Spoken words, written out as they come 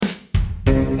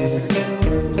There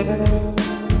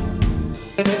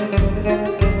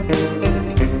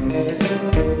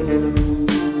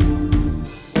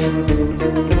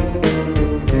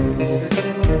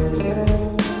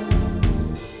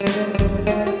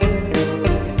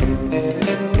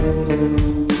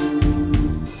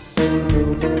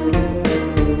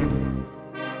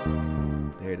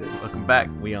it is. Welcome back.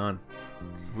 We on.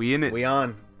 We in it. We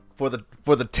on for the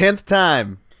 10th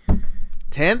time.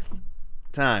 10th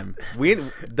time. We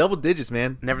in double digits,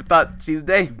 man. Never thought to see the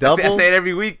day. Double- I say it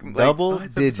every week. Like, double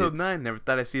it's digits. Episode 9. Never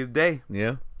thought I'd see the day.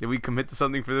 Yeah. Did we commit to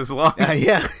something for this long?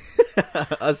 Yeah.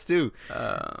 Us too.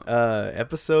 Uh,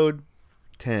 Episode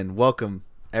 10. Welcome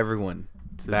everyone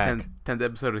to the back. 10th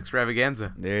episode of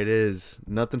Extravaganza. There it is.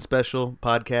 Nothing special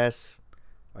podcasts.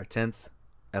 Our 10th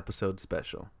episode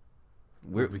special.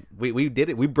 We did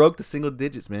it. We broke the single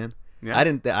digits, man. Yeah. I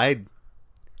didn't.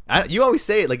 You always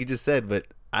say it like you just said, but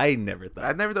I never thought.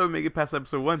 I never thought we'd make it past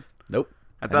episode 1. Nope.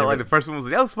 I thought like the first one was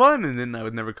like, that was fun, and then I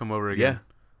would never come over again.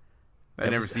 Yeah.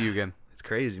 I'd never see you again. It's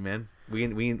crazy, man. We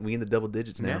in the double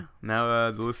digits now. Yeah.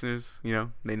 Now the listeners,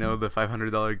 they know the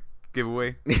 $500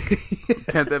 giveaway.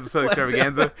 10th episode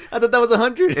Extravaganza. I thought that was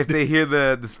 100. If they hear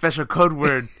the special code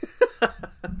word,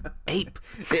 ape.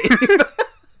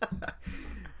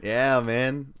 Yeah,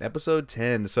 man. Episode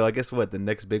 10. So I guess what the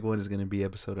next big one is going to be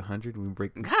episode 100. We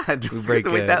break. God, We break.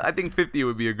 I think 50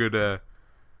 would be a good.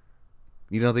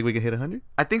 You don't think we can hit 100?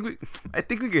 I think we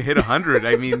could hit 100.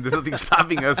 I mean, there's nothing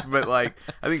stopping us, but like,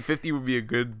 I think 50 would be a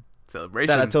good celebration.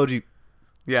 That I told you.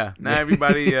 Yeah. Now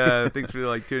everybody, thanks for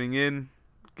like tuning in.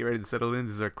 Get ready to settle in.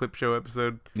 This is our clip show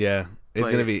episode. Yeah, it's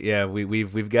Play gonna it. be. Yeah,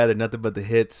 we've gathered nothing but the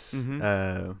hits.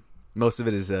 Mhm. Most of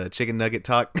it is chicken nugget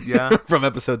talk. Yeah. From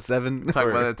episode 7. Talk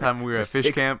or- about the time we were or at fish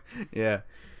 6. camp. Yeah.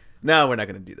 No, we're not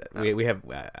gonna do that. No. We have.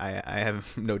 I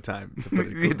have no time to put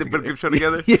You had to put a clip show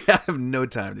together? Yeah, I have no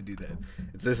time to do that.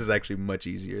 This is actually much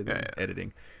easier than Yeah.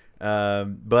 editing.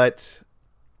 But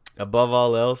above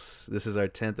all else, this is our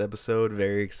 10th episode.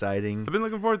 Very exciting. I've been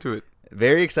looking forward to it.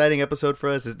 Very exciting episode for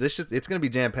us. It's going to be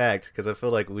jam packed because I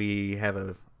feel like we have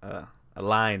a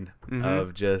line Mhm.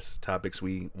 of just topics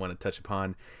we want to touch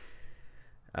upon.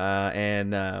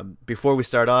 And before we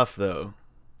start off, though,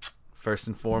 first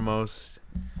and foremost,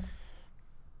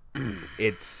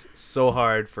 it's so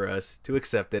hard for us to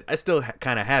accept it. I still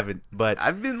kind of haven't, but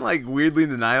I've been like weirdly in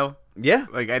denial. yeah.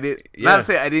 Like I did Yeah. not to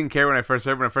say I didn't care when I first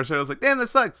heard. When I first heard, I was like, "Damn, that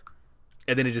sucks."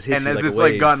 And then it just hits And you as like a it's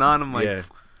like wave. gotten on, I'm like, yeah.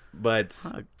 But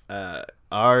fuck.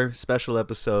 our special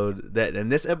episode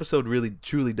and this episode really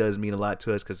truly does mean a lot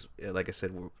to us because, like I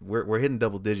said, we're hitting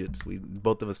double digits. We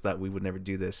both of us thought we would never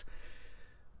do this,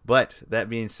 but that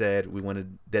being said, we want to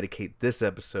dedicate this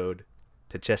episode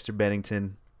to Chester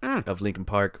Bennington of Linkin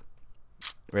Park.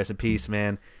 Rest in peace,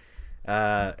 man.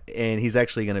 And he's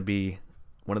actually going to be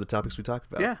one of the topics we talk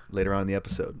about later on in the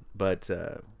episode. But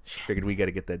figured we got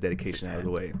to get that dedication out of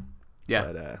the way.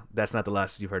 Yeah. But that's not the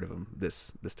last you've heard of him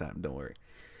this time. Don't worry.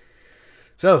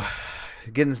 So,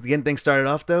 getting things started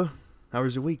off though. How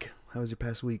was your week? How was your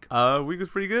past week? Week was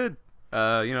pretty good.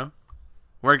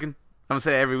 Working. I'm gonna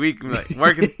say every week, I'm like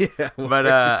working. Yeah, But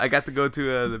I got to go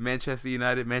to the Manchester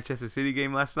United Manchester City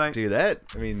game last night. do that.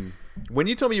 I mean, when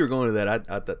you told me you were going to that, I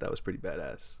thought that was pretty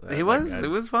badass. It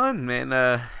was fun, man.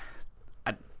 I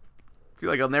feel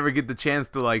like I'll never get the chance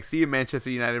to like see a Manchester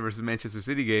United versus Manchester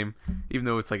City game, even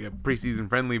though it's like a preseason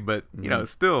friendly. But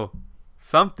it's still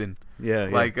something. Yeah.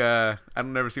 Like I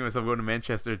don't never see myself going to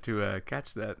Manchester to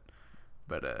catch that.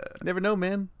 But You never know,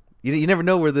 man. You never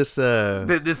know where this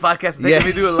this podcast is taking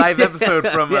me to do a live episode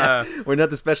from where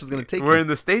nothing special is going to take we're you. in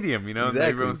the stadium, and Exactly.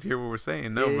 everyone's to hear what we're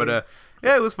saying. No, Yeah, but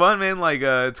yeah. it was fun, man. Like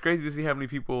it's crazy to see how many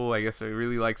people I guess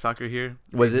really like soccer here.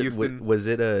 Was in it Houston. was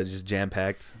it just jam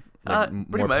packed? Pretty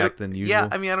More much. packed than usual. Yeah,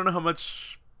 I mean I don't know how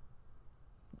much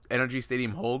Energy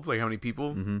Stadium holds, like how many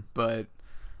people, but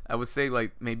I would say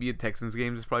like maybe at Texans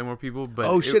games is probably more people.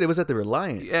 But it was at the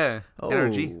Reliant. yeah, Oh.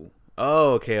 Energy.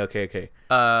 Oh, okay. It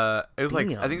was like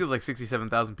I Damn. think it was like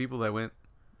 67,000 people that went.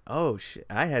 Oh shit!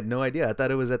 I had no idea. I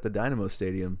thought it was at the Dynamo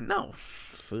Stadium. No,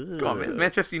 Fuck. come on, man, it's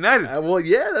Manchester United. Well,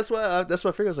 yeah, that's why I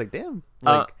figured. I was like, damn,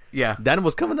 like Yeah.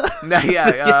 Dynamo's coming up.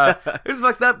 Yeah, it was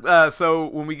fucked up. So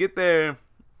when we get there,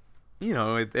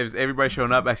 it was everybody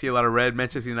showing up. I see a lot of red.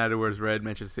 Manchester United wears red.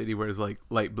 Manchester City wears like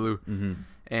light blue. Mm-hmm.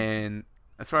 And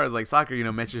as far as like soccer,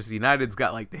 Manchester United's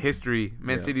got like the history.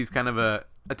 Man City's kind of a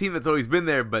team that's always been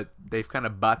there, but they've kind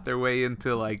of bought their way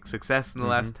into like success in the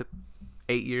last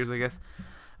 8 years, I guess.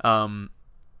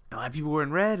 A lot of people were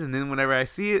in red, and then whenever I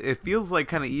see it, it feels like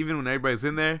kind of even when everybody's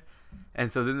in there.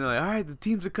 And so then they're like, all right, the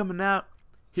teams are coming out.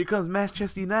 Here comes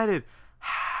Manchester United.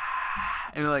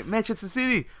 And they're like, Manchester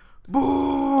City.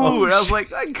 boo! And I was like,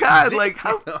 oh, God, like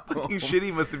how Oh. fucking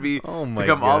shitty must it be Oh to my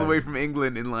come all the God. way from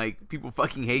England and like people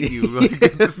fucking hate you. Like,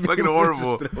 it's just fucking People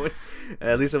horrible. just throw it-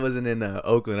 At least I wasn't in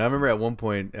Oakland. I remember at one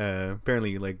point,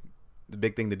 apparently, like the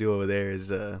big thing to do over there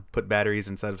is put batteries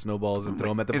inside of snowballs and throw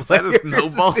them at the Inside of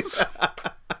players. snowballs?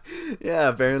 Yeah,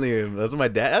 apparently that's what my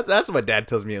dad. That's what my dad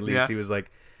tells me. At least Yeah. he was like,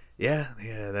 "Yeah,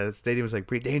 that stadium was like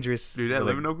pretty dangerous." Dude, I But,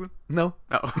 live like, in Oakland. No.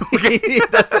 Oh,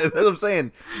 that's what I'm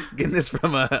saying. Getting this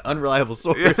from an unreliable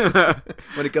source Yeah.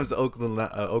 when it comes to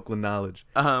Oakland knowledge.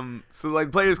 So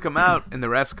like players come out and the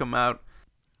refs come out,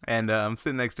 and I'm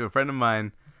sitting next to a friend of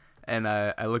mine, and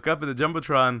I look up at the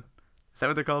jumbotron. Is that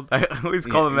what they're called? I always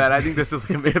call them that. I think that's just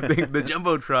like a made up thing. The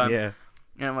jumbotron. Yeah.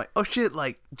 And I'm like, oh shit,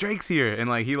 like Drake's here, and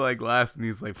like he like laughs and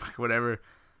he's like, fuck, whatever.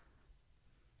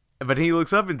 But he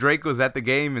looks up and Drake was at the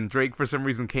game, and Drake for some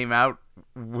reason came out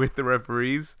with the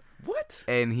referees, What?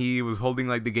 and he was holding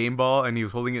like the game ball, and he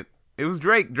was holding it. It was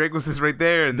Drake. Drake was just right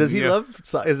there. And Does he you know, love?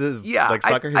 Is this Yeah, like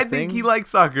soccer his I thing? think he likes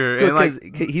soccer. Good, and like,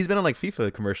 because he's been on like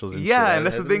FIFA commercials. And yeah, shit, and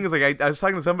that's the hasn't thing he? is like I was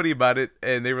talking to somebody about it,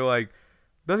 and they were like,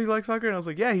 "Does he like soccer?" And I was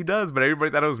like, "Yeah, he does," but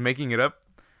everybody thought I was making it up.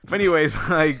 But anyways,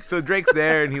 like so Drake's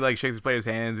there, and he like shakes his players'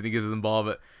 hands, and he gives them the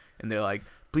ball, and they're like,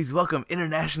 "Please welcome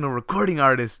international recording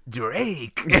artist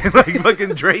Drake." And like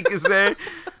fucking Drake is there.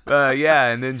 Yeah,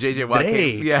 and then JJ Watt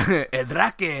came. Drake. Yeah,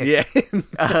 Drake. Yeah.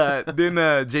 Then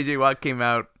JJ Watt came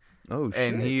out, Oh shit.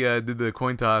 and he did the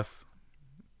coin toss.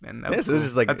 And that Yeah, was so it was cool.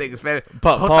 just like- I think it's better.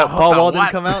 Paul Wall didn't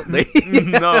come out.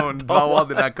 No, Paul Wall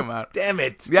did not come out. Damn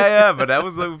it. Yeah, but that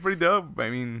was pretty dope. I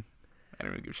mean, I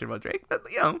don't really give a shit about Drake, but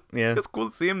you know, Yeah. it's cool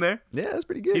to see him there. Yeah, that's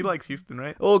pretty good. He likes Houston,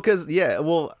 right? Well, because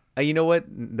you know what?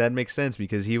 That makes sense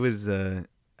because he was.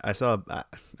 I saw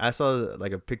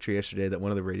like a picture yesterday that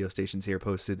one of the radio stations here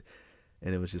posted,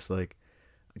 and it was just like,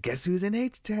 guess who's in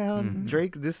H Town? Mhm.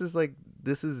 Drake. This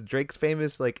is Drake's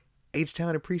famous like H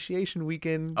Town Appreciation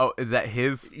Weekend. Oh, is that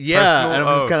his? Yeah, personal- and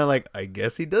I'm just oh. kind of like, I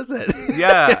guess he does that.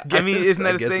 Yeah, I I mean, guess- isn't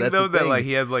I that his guess thing that's though? the That like thing.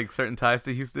 he has like certain ties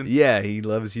to Houston. Yeah, he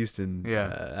loves Houston.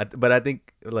 Yeah. But I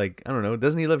think like I don't know.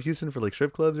 Doesn't he love Houston for like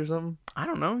strip clubs or something? I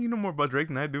don't know. You know more about Drake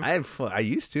than I do. I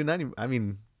used to. Not even. I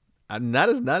mean, I'm not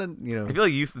you know, I feel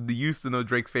like you used to know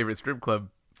Drake's favorite strip club.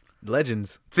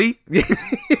 Legends. See,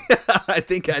 I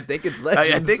think it's Legends.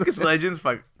 I think it's Legends.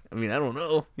 Fuck. I mean, I don't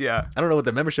know. Yeah. I don't know what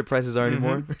the membership prices are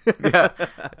anymore. Yeah.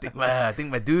 I think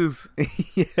my dues.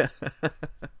 Yeah.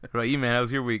 What about you, man? How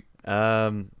was your week?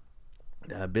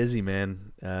 Busy,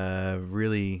 man.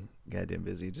 Really goddamn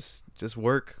busy. Just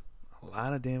work. A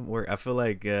lot of damn work. I feel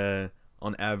like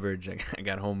on average, I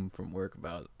got home from work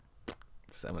about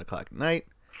 7:00 at night.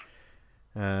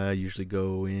 Usually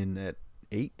go in at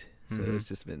 8. So Mhm. it's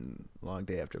just been long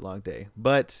day after long day.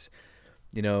 But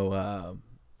you know,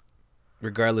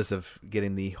 regardless of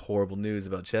getting the horrible news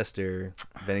about Chester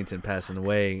Bennington passing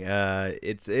away,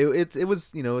 it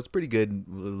was, you know, it's pretty good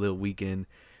little weekend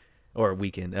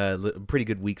pretty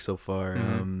good week so far.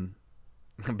 Mhm.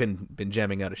 I've been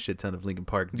jamming out a shit ton of Linkin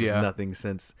Park, just Yeah. nothing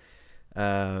since.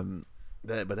 But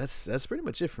that's pretty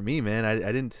much it for me, man.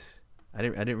 I didn't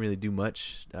really do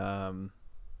much.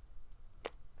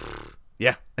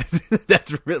 Yeah,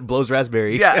 that's blows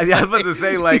raspberry. Yeah, I was about to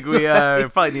say like we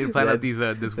probably need to plan out That's- these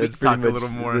this That's week pretty talk a little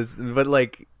more.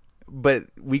 But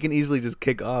we can easily just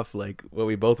kick off like what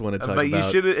we both want to talk But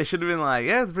about. it should have been like,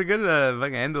 yeah, it's pretty good.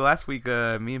 Like end of last week,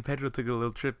 me and Pedro took a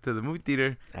little trip to the movie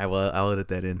theater. I'll edit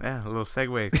that in. Yeah, a little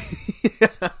segue.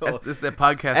 This is that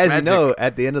podcast. As magic. you know,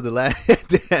 at the end of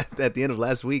at the end of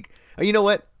last week, you know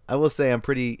what? I will say I'm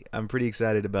pretty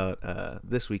excited about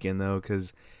this weekend though,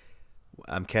 because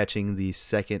I'm catching the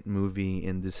second movie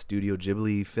in the Studio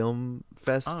Ghibli Film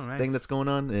Fest nice. thing that's going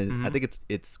on, and I Mhm. think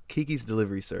it's Kiki's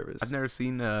Delivery Service. I've never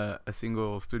seen a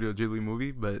single Studio Ghibli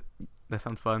movie, but that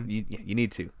sounds fun. You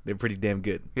need to. They're pretty damn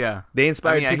good. Yeah, They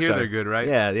inspired I Pixar. hear they're good, right?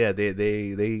 Yeah.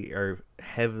 They are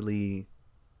heavily,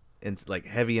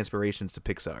 heavy inspirations to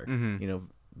Pixar. Mhm. You know,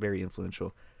 very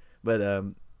influential. But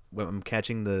when I'm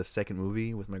catching the second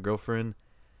movie with my girlfriend,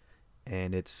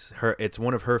 and it's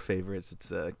one of her favorites.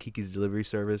 It's Kiki's Delivery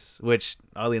Service, which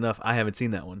oddly enough I haven't seen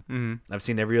that one. Mm-hmm. I've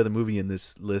seen every other movie in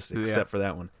this list Yeah. except for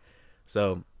that one.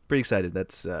 So pretty excited.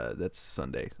 That's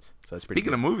Sunday. So that's pretty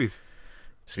Speaking good. of movies,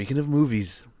 Speaking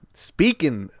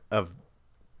of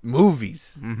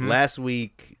movies, Mhm. last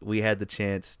week we had the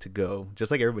chance to go, just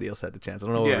like everybody else had the chance. I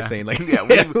don't know what Yeah. we're saying. Like, Yeah,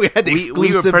 we had the we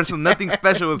were exclusive. nothing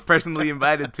special was personally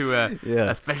invited to Yeah.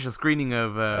 a special screening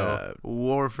of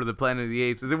War for the Planet of the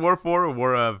Apes. Is it War 4 or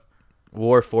War of?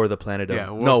 War for the Planet of Yeah,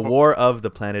 War of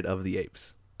the Planet of the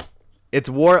Apes. It's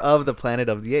War of the Planet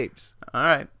of the Apes. All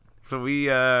right, so we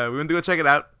went to go check it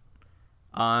out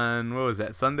on what was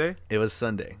that Sunday? It was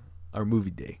Sunday, our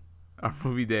movie day. our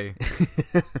movie day.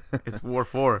 It's War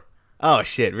 4. Oh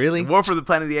shit! Really? War for the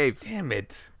Planet of the Apes. Damn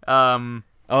it.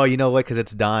 Oh, you know what? Because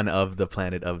it's Dawn of the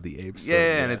Planet of the Apes. So,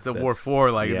 yeah, and it's a War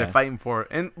 4. Like they're fighting for,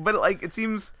 but like it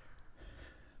seems.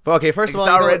 But okay, first like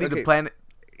of all, it's already the planet.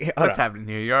 Hold What's on. happening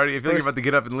here? You already. I feel like you're about to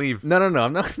get up and leave. No,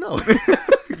 I'm not. No.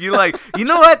 You like, you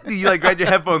know what? You like grab your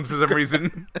headphones for some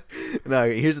reason. No,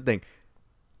 here's the thing.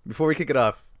 Before we kick it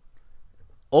off,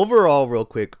 overall, real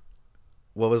quick,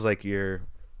 what was like your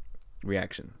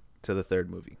reaction to the third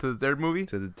movie? To the third movie?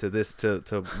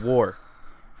 To War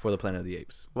for the Planet of the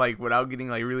Apes. Like without getting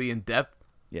like really in depth.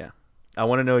 Yeah, I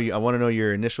want to know you. I want to know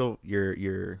your initial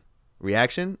your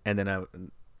reaction, and then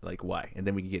like why, and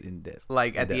then we can get in depth.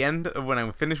 Like at the end of when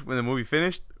the movie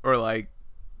finished, or like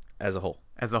as a whole.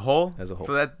 As a whole.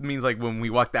 So that means like when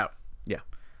we walked out. Yeah.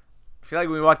 I feel like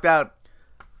when we walked out,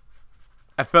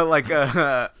 I felt like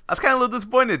I was kind of a little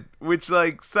disappointed, which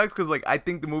like sucks because like I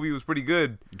think the movie was pretty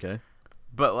good. Okay.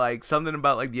 But like something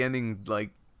about like the ending,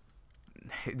 like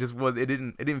it just was. It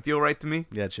didn't feel right to me.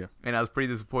 Gotcha. And I was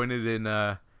pretty disappointed in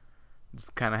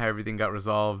just kind of how everything got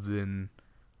resolved, and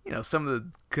you know some of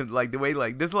the like the way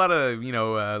like there's a lot of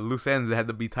loose ends that had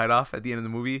to be tied off at the end of the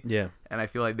movie. Yeah. And I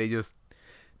feel like they just.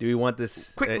 Do we want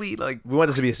this quickly? Like we want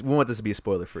this to be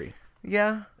spoiler free.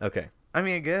 Yeah. Okay. I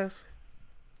mean, I guess.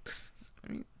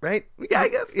 Right? Yeah, I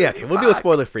guess. Yeah. Okay. We'll do a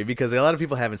spoiler free because a lot of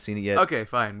people haven't seen it yet. Okay,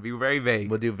 fine. Be very vague.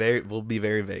 We'll be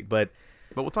very vague, but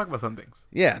we'll talk about some things.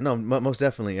 Yeah. No. Most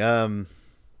definitely.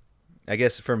 I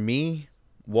guess for me,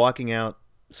 walking out.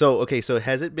 So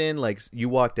has it been like you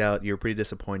walked out? You're pretty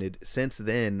disappointed. Since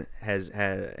then,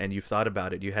 and you've thought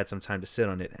about it. You had some time to sit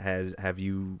on it. Have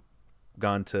you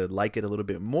gone to like it a little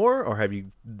bit more, or have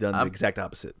you done the exact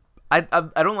opposite? I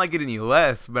don't like it any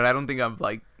less, but I don't think I've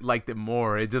liked it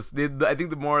more. I think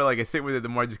the more like I sit with it, the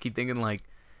more I just keep thinking like,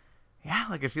 yeah,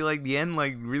 like I feel like the end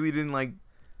like really didn't like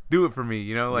do it for me,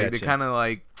 you know, like Gotcha. they kind of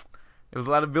like it was a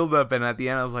lot of build up, and at the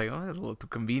end I was like, oh, that's a little too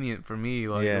convenient for me,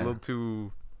 like a little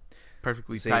too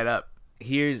perfectly tied up.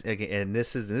 Here's and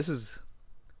this is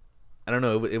I don't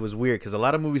know, it was weird because a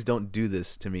lot of movies don't do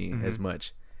this to me as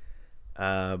much.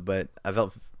 But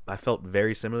I felt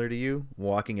very similar to you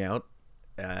walking out.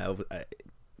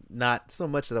 Not so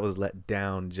much that I was let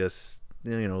down, just a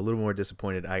little more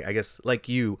disappointed. I guess like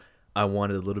you, I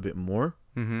wanted a little bit more.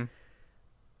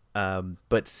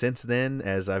 But since then,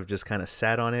 as I've just kind of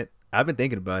sat on it, I've been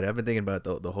thinking about it. I've been thinking about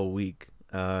it the whole week.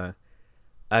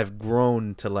 I've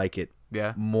grown to like it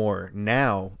more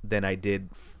now than I did,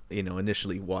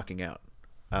 initially walking out.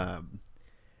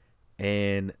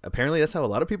 And apparently that's how a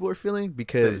lot of people are feeling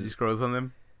because he scrolls on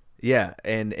them. Yeah,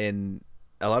 and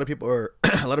a lot of people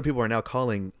are now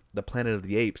calling the Planet of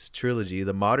the Apes trilogy,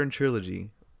 the modern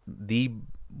trilogy,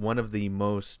 one of the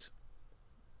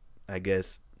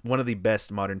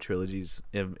best modern trilogies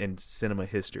in cinema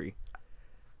history.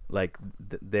 Like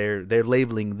they're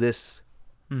labeling these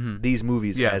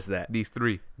movies as that. These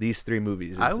three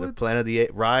movies. It's the Planet of the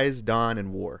Apes, Rise, Dawn,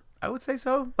 and War. I would say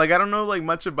so. Like I don't know like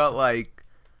much about like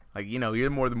you're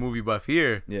more the movie buff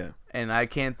here. Yeah. And I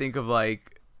can't think of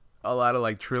like a lot of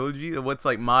like trilogy. What's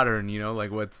like modern?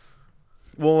 Like what's.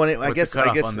 Well, I guess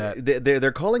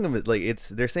they're calling them like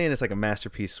they're saying it's like a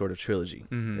masterpiece sort of trilogy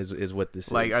is what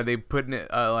this like is. Are they putting it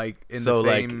like in the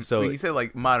same? Like, so when you say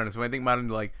like modern, so when I think modern,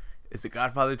 like is the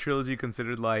Godfather trilogy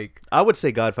considered like? I would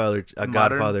say Godfather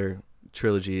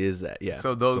trilogy is that, yeah.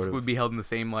 So those would be held in the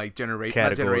same like generation,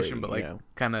 not generation, but like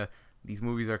kind of these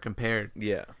movies are compared.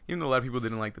 Yeah. Even though a lot of people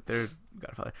didn't like the third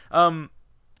Godfather.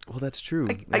 Well, that's true.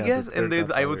 I guess, and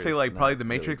I would say like probably The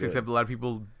Matrix, except a lot of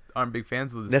people aren't big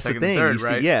fans of the That's second the thing. and third,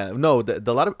 right? Yeah, no,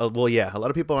 a lot of a lot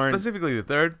of people aren't. Specifically the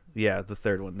third. Yeah, the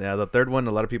third one. Yeah, the third one.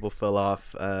 A lot of people fell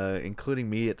off, including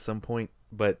me at some point.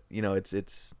 But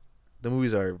it's the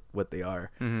movies are what they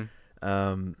are.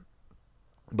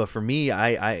 But for me,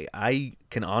 I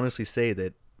can honestly say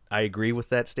that I agree with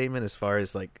that statement as far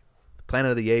as like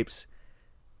Planet of the Apes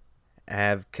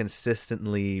have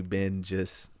consistently been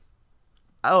just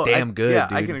damn good. Yeah,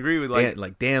 dude. I can agree with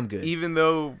damn good. Even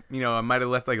though I might have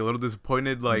left like a little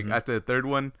disappointed like after the third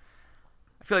one.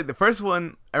 I feel like the first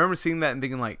one, I remember seeing that and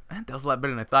thinking like, that was a lot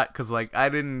better than I thought, because like a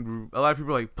lot of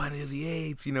people are like Planet of the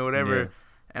Apes, whatever. Yeah.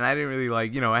 And I didn't really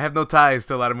like, I have no ties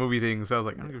to a lot of movie things, so I was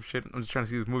like, I don't give a shit. I'm just trying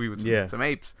to see this movie with some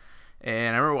apes.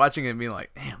 And I remember watching it and being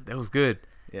like, damn, that was good.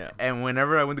 Yeah. And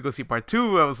whenever I went to go see part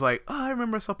 2, I was like, oh, I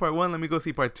remember I saw part 1. Let me go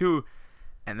see part 2.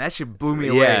 And that shit blew me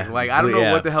away. Like, I don't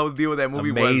know what the hell the deal with that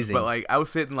movie was, but like I was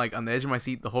sitting like on the edge of my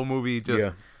seat the whole movie,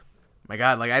 just my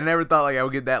God, like I never thought like I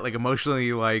would get that like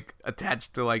emotionally like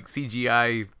attached to like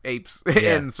CGI apes.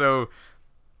 And so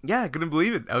Yeah, I couldn't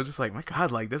believe it. I was just like, my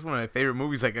God, like this is one of my favorite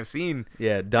movies like I've seen.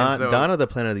 Yeah, Dawn of the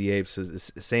Planet of the Apes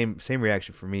is same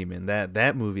reaction for me, man.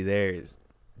 That movie there is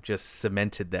just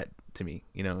cemented that to me.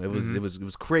 You know, it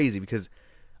was crazy because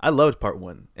I loved part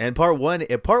one. And part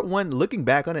one, looking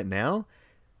back on it now,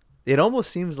 it almost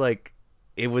seems like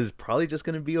it was probably just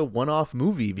going to be a one-off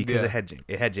movie because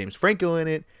it had James Franco in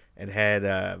it and had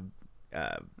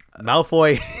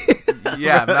Malfoy.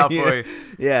 Yeah, Malfoy.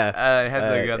 Yeah,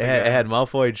 it had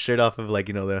Malfoy's shirt off of like,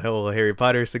 you know, the whole Harry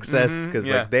Potter success because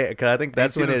cause I think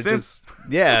that's when it just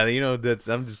you know,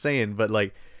 I'm just saying, but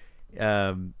like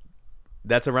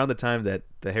that's around the time that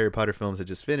the Harry Potter films had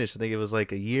just finished. I think it was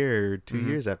like a year or 2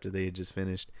 years after they had just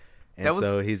finished, and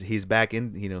so he's back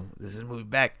in. You know, this is a movie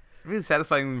back. Really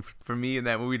satisfying for me in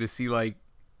that movie to see like,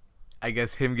 I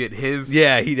guess him get his.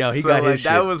 Yeah, he got his shit.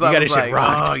 That was, he got his shit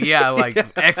rocked. Oh yeah, like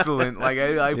excellent. Like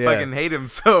I fucking hate him.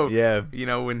 So yeah, you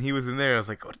know, when he was in there, I was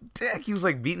like, oh dick, he was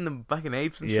like beating the fucking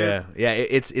apes and shit. Yeah,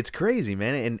 it's crazy,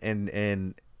 man,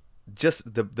 and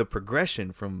just the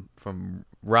progression from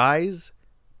Rise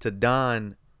to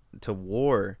Dawn to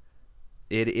War,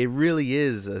 it really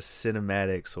is a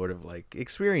cinematic sort of like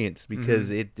experience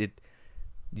because it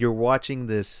you're watching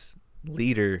this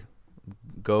leader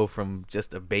go from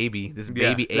just a baby,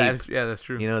 baby ape. That's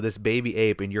true. You know, this baby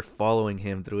ape, and you're following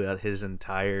him throughout his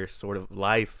entire sort of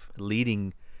life,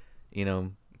 leading. You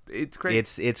know, it's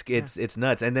crazy. It's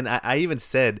nuts. And then I even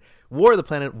said, War for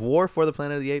the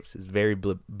Planet of the Apes is very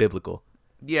biblical.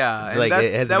 Yeah, and like,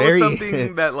 that was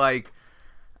something that like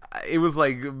it was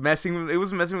like messing. It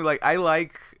was messing with like I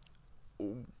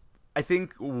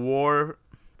think War.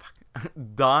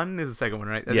 Dawn is the second one,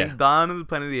 right? I think Dawn of the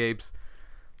Planet of the Apes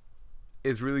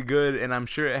is really good, and I'm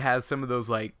sure it has some of those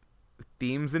like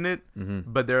themes in it,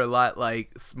 but they're a lot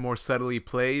like more subtly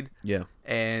played. Yeah,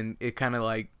 and it kind of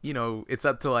like, you know, it's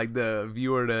up to like the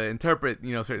viewer to interpret,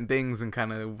 you know, certain things and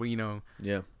kind of, you know.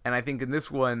 Yeah. And I think in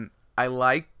this one, I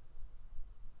would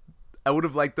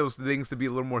have liked those things to be a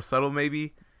little more subtle,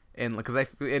 maybe. And because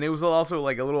it was also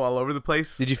like a little all over the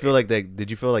place. Did you feel like that?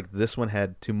 Did you feel like this one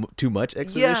had too much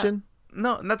exposition? Yeah,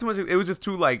 no, not too much. It was just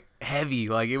too like heavy.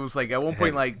 Like it was like at one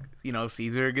point, like, you know,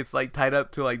 Caesar gets like tied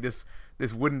up to like this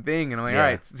wooden thing, and I'm like, all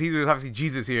right, Caesar is obviously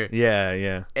Jesus here. Yeah,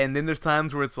 yeah. And then there's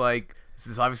times where it's like, this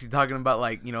is obviously talking about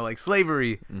like, you know, like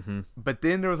slavery. But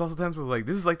then there was also times where like,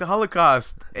 this is like the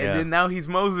Holocaust, and then now he's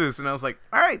Moses, and I was like,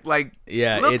 all right, like,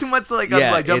 a little too much. Like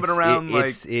I'm like jumping around.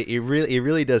 It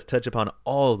really does touch upon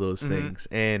all those things.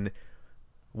 And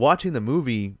watching the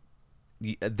movie,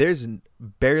 there's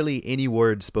barely any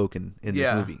words spoken in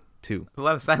this movie too. A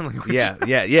lot of sign language. Yeah.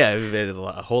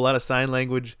 A whole lot of sign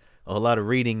language, a whole lot of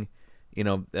reading. You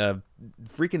know,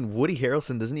 freaking Woody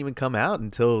Harrelson doesn't even come out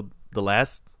until the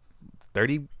last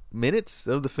 30 minutes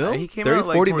of the film. He came 30, out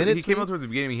like 40 minutes. He came out towards the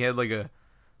beginning. He had like a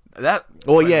that.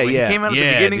 Oh like, yeah. He came out at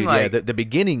the beginning, dude, like the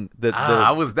beginning.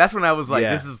 That's when I was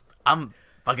like, I'm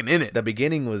fucking in it. The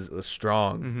beginning was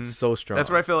strong, so strong. That's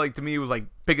where I felt like to me it was like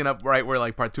picking up right where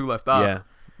like part 2 left off.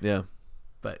 Yeah.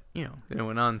 But you know, then it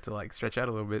went on to like stretch out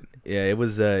a little bit. Yeah, it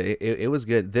was. It was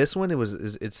good. This one,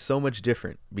 it's so much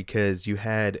different because you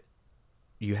had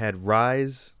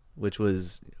Rise, which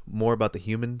was more about the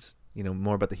humans. You know,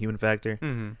 more about the human factor.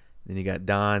 Then you got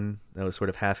Dawn, that was sort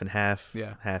of half and half.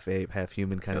 Yeah, half ape, half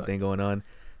human kind of thing going on.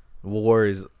 War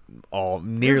is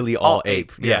nearly all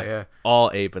ape. Yeah,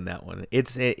 all ape in that one.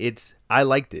 It's. I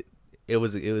liked it. I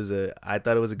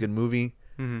thought it was a good movie.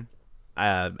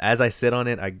 As I sit on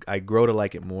it, I grow to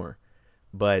like it more,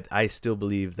 but I still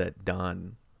believe that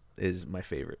Dawn is my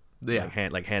favorite. Yeah,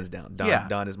 like hands down.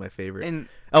 Dawn is my favorite. And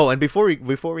before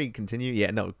we continue,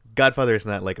 Godfather is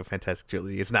not like a fantastic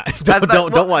trilogy. It's not.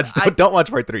 Don't watch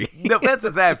part 3. No, that's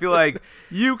just that. I feel like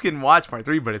you can watch part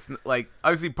 3, but it's like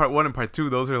obviously part 1 and part 2.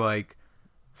 Those are like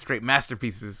straight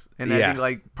masterpieces. And I think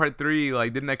like part 3,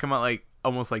 like didn't that come out like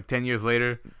almost like 10 years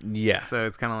later? Yeah. So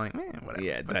it's kind of like, man, whatever.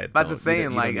 Yeah. But just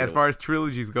saying, like as far as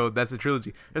trilogies go, that's a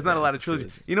trilogy. There's not a lot of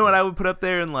trilogies. You know what I would put up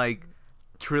there in like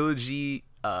trilogy?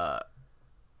 I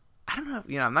don't know.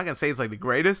 You know, I'm not gonna say it's like the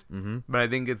greatest, but I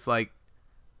think it's like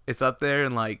it's up there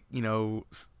and like, you know,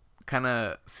 kind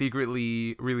of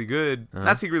secretly really good.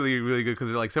 Not secretly really good because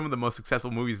they're like some of the most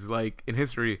successful movies like in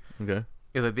history. Okay.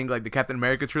 Is I think like the Captain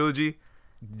America trilogy.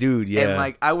 Dude, yeah. And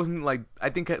like I wasn't like I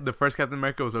think the first Captain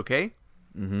America was okay.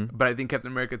 But I think Captain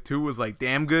America 2 was like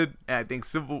damn good. And I think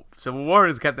Civil War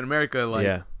is Captain America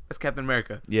like that's Captain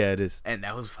America. Yeah, it is. And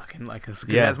that was fucking like a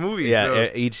good ass movie. Yeah,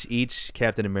 so. each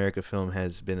Captain America film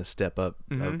has been a step up,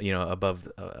 you know,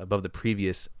 above the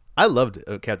previous. I loved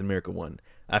Captain America 1.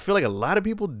 I feel like a lot of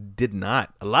people did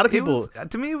not. A lot of people,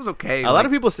 to me, it was okay. a lot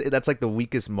of people say that's like the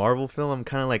weakest Marvel film. I'm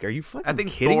kind of like, are you fucking I think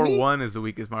kidding Thor me? 1 is the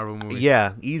weakest Marvel movie.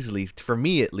 Yeah, easily. For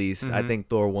me, at least, I Mhm. think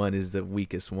Thor 1 is the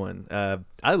weakest one.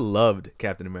 I loved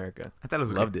Captain America. I thought it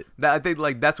was Loved okay. it. I think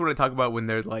like that's what I talk about when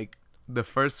they're like the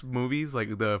first movies,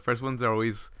 like the first ones are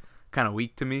always kind of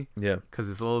weak to me Yeah. because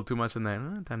it's a little too much in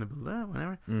that time to build up,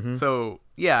 whatever. Mhm. So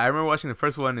yeah, I remember watching the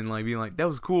first one and like being like that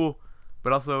was cool,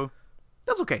 but also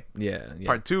that was okay. Yeah. Yeah.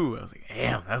 Part 2, I was like,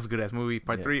 damn, that's a good ass movie.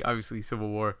 Part Yeah. 3, obviously Civil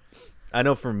War. I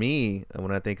know for me,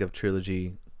 when I think of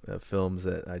trilogy films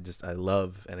that I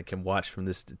love and I can watch from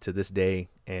this to this day,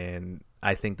 and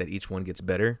I think that each one gets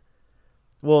better.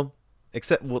 Well,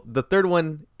 the third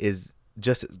one is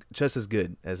just as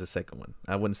good as the second one.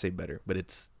 I wouldn't say better, but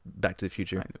it's Back to the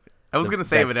Future. I was The gonna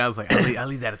say it, Back- but I was like, I'll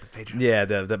leave that at the Patreon. Yeah,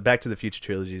 the Back to the Future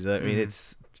trilogies. I mean, Mhm.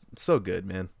 it's so good,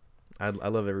 man. I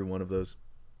love every one of those.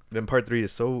 Then part 3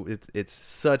 is so it's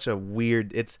such a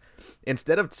weird. It's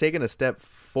instead of taking a step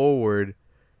forward,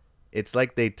 it's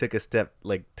like they took a step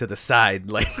like to the side,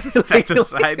 like To the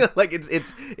side. like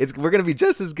it's we're gonna be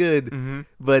just as good, Mm-hmm.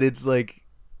 but it's like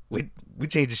we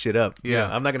changed the shit up. You Yeah.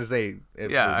 know, I'm not gonna say.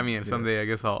 Yeah, I mean, someday I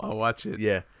guess I'll watch it.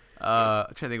 Yeah. I'm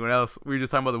trying to think what else. We were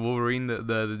just talking about the Wolverine the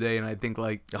other day, and I think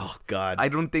like Oh God. I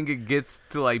don't think it gets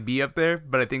to like be up there,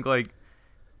 but I think like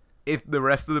if the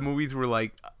rest of the movies were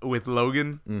like with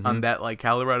Logan on that like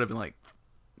caliber, I'd have been like,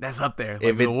 that's up there, like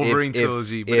If the it's- Wolverine if-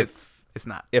 trilogy. But if- it's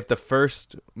not. If the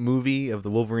first movie of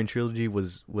the Wolverine trilogy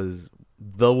was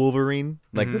the Wolverine,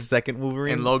 like the Mhm. second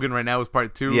Wolverine, And Logan right now is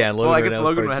part 2. Yeah, and well, Logan I right guess now is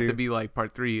Logan part would have 2. to be like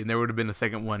part 3, and there would have been a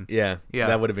second one, yeah, Yeah.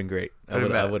 that would have been great. I Would've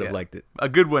would been- have yeah. liked it. a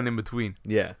good one in between.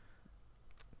 Yeah,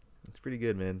 it's pretty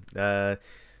good, man.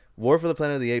 War for the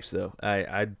Planet of the Apes, though,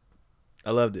 I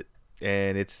loved it,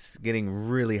 and it's getting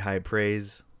really high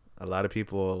praise. A lot of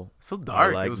people. So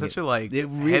dark. like It was such it. a like It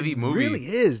heavy movie. really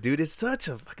is, dude. It's such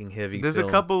a fucking heavy. There's film.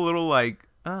 a couple little like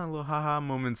little haha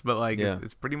moments, but like Yeah.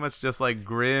 it's pretty much just like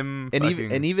grim. and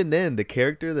fucking, even then, the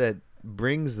character that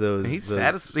brings those, he's those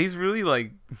sad. He's really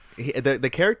like. the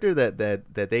character that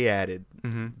they added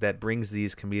Mhm. that brings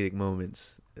these comedic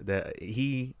moments, that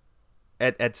he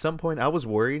at some point I was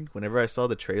worried whenever I saw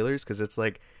the trailers, because it's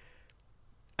like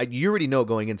you already know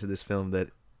going into this film that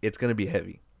it's going to be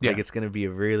heavy. Like Yeah. it's going to be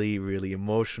a really, really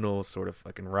emotional sort of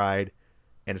fucking ride,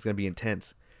 and it's going to be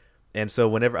intense. And so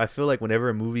whenever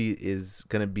a movie is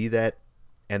going to be that,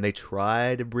 and they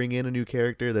try to bring in a new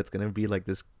character that's going to be like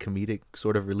this comedic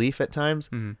sort of relief at times,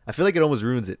 Mhm. I feel like it almost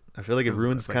ruins it. I feel like it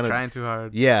ruins It's, like, kind of trying too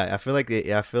hard. yeah, I feel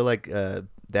like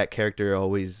that character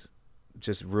always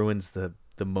just ruins the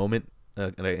moment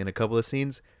in a couple of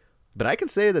scenes. But I can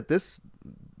say that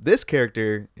this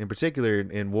character in particular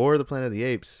in War of the Planet of the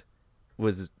Apes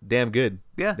was damn good.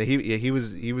 Yeah. That he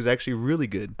was actually really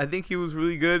good. I think he was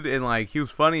really good and like he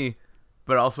was funny,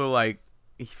 but also like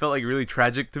he felt like really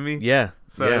tragic to me. Yeah.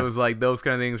 So yeah. it was like those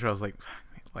kind of things where I was like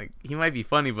he might be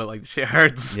funny, but like the shit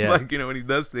hurts. Yeah. Like when he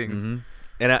does things. Mhm.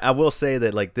 And I will say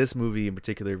that like this movie in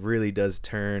particular really does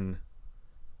turn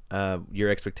your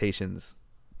expectations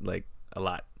like a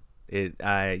lot.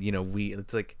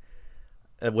 It's like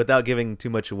without giving too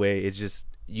much away, it's just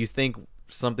you think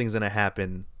something's gonna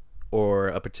happen or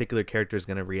a particular character is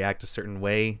gonna react a certain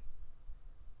way,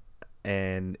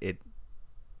 and it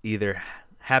either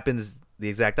happens the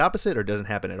exact opposite or doesn't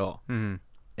happen at all. Mhm.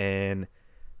 And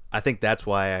I think that's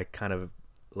why I kind of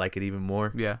like it even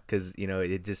more. Yeah. Because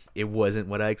it wasn't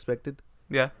what I expected,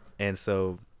 Yeah. and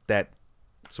so that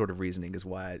sort of reasoning is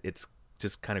why it's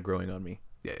just kind of growing on me.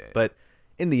 Yeah. But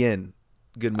in the end,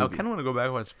 good I movie. kind of want to go back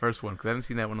and watch the first one because I haven't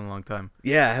seen that one in a long time.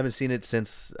 Yeah, I haven't seen it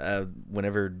since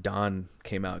whenever Dawn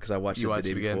came out, because I watched You it watched the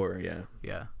day it again? before.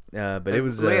 Yeah, Yeah. but it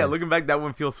was. yeah. Looking back, that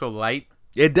one feels so light.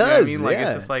 It You know what does. I mean, like yeah.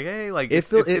 it's just like hey, like It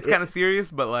feel- it's kind of serious,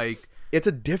 but like It's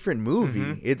a different movie.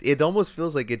 Mhm. It almost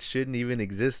feels like it shouldn't even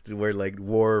exist. Where like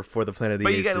War for the Planet of the but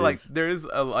Apes you gotta like is. there is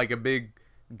a big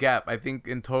gap. I think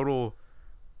in total,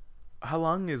 how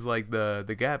long is like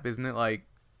the gap? Isn't it like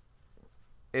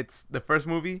it's the first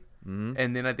movie, Mhm.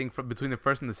 and then I think between the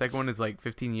first and the second one is like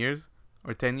 15 years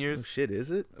or 10 Oh, years. shit, is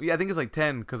it? Yeah, I think it's like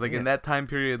 10 because like Yeah. in that time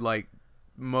period, like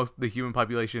most the human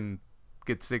population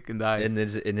gets sick and dies. And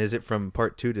is it from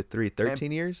part 2 to 3?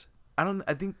 13 years?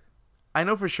 I think I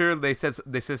know for sure they said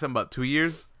something about 2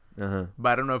 years, Uh but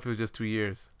I don't know if it was just 2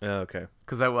 years. huh. Okay.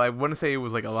 Because I want to say it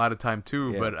was like a lot of time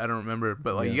too, Yeah. but I don't remember.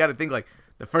 But like Yeah. you got to think like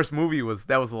the first movie was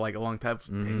like a long time,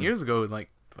 10 Mhm. years ago, and like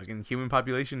fucking human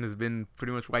population has been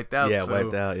pretty much wiped out. Yeah, so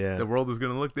wiped out. Yeah. The world is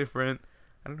gonna look different.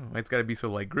 I don't know. It's got to be so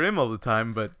like grim all the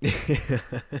time, but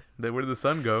where did the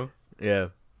sun go? Yeah,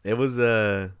 it was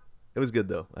It was good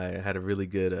though. I had a really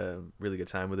good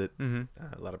time with it.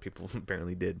 Mm-hmm. A lot of people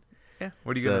apparently did. Yeah.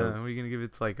 What are you gonna give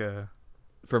it? Like a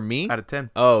For me, out of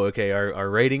 10? oh, okay. Our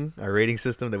rating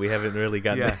system that we haven't really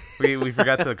gotten. Yeah, we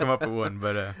forgot to come up with one,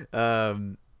 but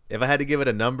If I had to give it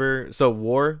a number, so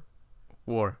War.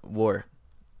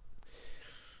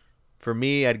 For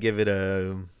me, I'd give it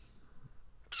a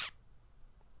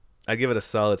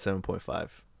solid 7.5. I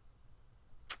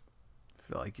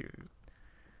feel like your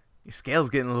scale's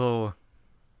getting a little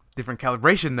different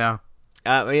calibration now.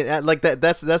 I mean, like that.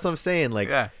 That's what I'm saying. Like,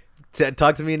 Yeah.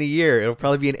 Talk to me in a year. It'll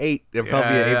probably be an 8. It'll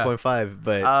probably be an 8.5.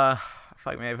 But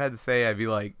fuck man, if I had to say, I'd be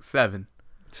like 7.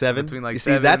 7. Between like you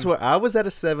 7. see, that's where I was at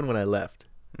a 7 when I left.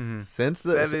 Mm-hmm. Since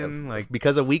the 7, like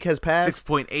because a week has passed.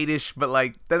 6.8ish, but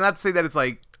like that's not to say that it's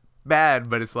like bad,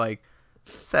 but it's like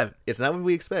 7. It's not what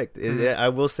we expect. I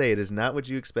will say it is not what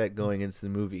you expect going into the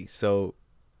movie. So,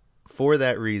 for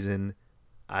that reason,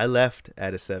 I left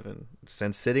at a 7.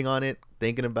 Since sitting on it,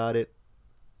 thinking about it,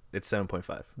 it's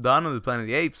 7.5. Dawn of the Planet of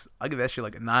the Apes, I'll give that shit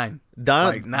like a 9.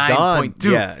 Like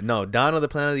 9.2. Yeah, no, Dawn of the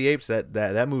Planet of the Apes.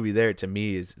 That movie there to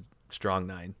me is strong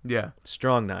 9. Yeah,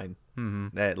 Strong 9.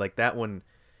 mm-hmm. That one.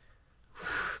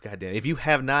 Goddamn! If you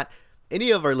have not, any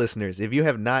of our listeners, if you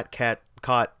have not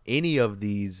caught any of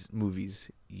these movies,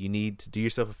 you need to do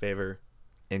yourself a favor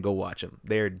and go watch them.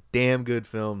 They're damn good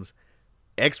films,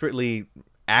 expertly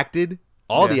acted.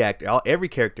 Every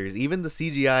characters, even the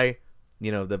CGI,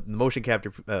 the motion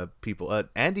capture people.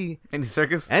 Andy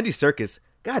Serkis.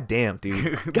 God damn,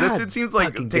 dude. That shit seems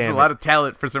like it takes a lot of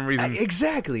talent for some reason.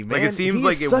 Exactly, man. Like it seems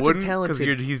like it wouldn't because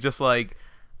talented... he's just like.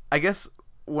 I guess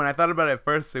when I thought about it at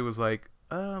first, it was like,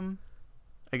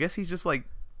 I guess he's just like,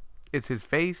 it's his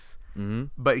face,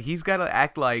 but he's got to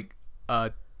act like,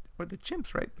 we're the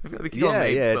chimps, right? I feel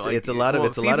like it's a lot of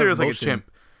it's a Caesar lot of is like motion. a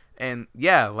chimp, and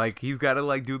yeah, like he's got to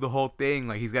like do the whole thing,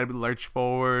 like he's got to be lurch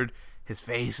forward. His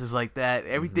face is like that.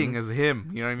 Everything is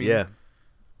him. You know what I mean? Yeah.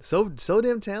 So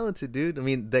damn talented, dude. I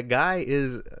mean, that guy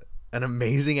is an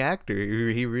amazing actor.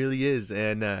 He really is,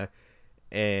 and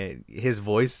his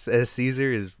voice as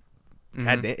Caesar is.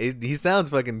 He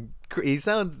sounds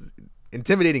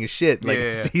intimidating as shit.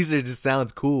 Like Caesar just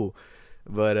sounds cool.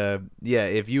 But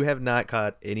if you have not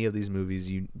caught any of these movies,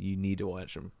 you need to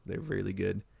watch them. They're really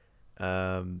good.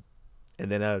 And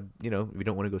then if you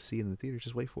don't want to go see it in the theater,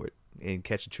 just wait for it and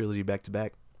catch the trilogy back to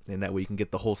back, and that way you can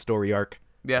get the whole story arc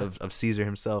of Caesar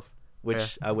himself,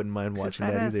 which I wouldn't mind watching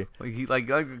that either. Like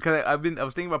cause I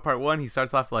was thinking about part 1. He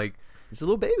starts off like he's a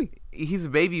little baby. He's a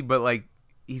baby, but like.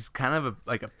 He's kind of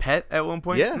a pet at one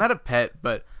point. Yeah. Not a pet,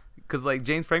 but because like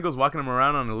James Franco's walking him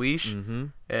around on a leash,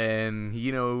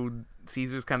 and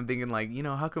Caesar's kind of thinking like,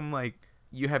 how come like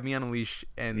you have me on a leash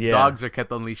and dogs are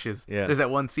kept on leashes? Yeah. There's that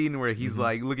one scene where he's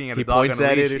like looking at he a dog points on a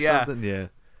at leash. it or something. Yeah.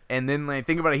 And then like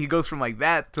think about it, he goes from like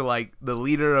that to like the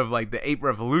leader of like the ape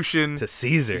revolution to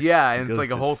Caesar. Yeah, and it's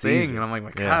like a whole Caesar. thing, and I'm like,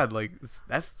 my God, like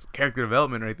that's character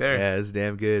development right there. Yeah, it's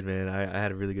damn good, man. I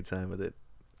had a really good time with it.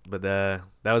 But that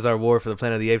was our War for the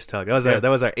Planet of the Apes talk. That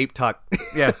was our ape talk.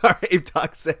 Yeah, our ape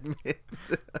talk segment.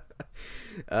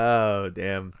 Oh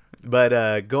damn!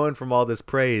 But going from all this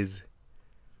praise,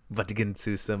 about to get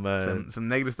into some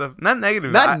negative stuff. Not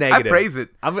negative. Not negative. I praise it.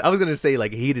 I was gonna say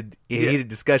like heated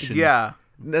discussion. Yeah.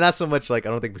 Not so much like I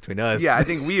don't think between us. Yeah, I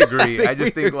think we agree. I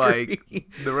just think like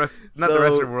the rest, not the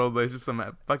rest of the world, but it's just some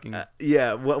fucking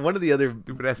one of the other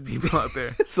stupid ass people out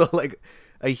there. So like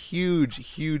a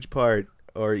huge part.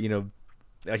 Or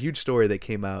a huge story that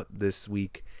came out this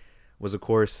week was, of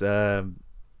course, I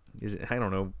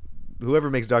don't know, whoever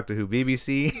makes Doctor Who,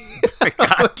 BBC.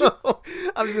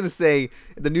 I'm just gonna say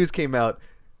the news came out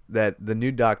that the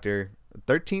new Doctor,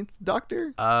 13th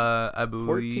Doctor, I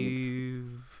believe.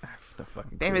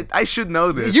 14th? Damn it! I should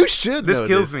know this. You should. This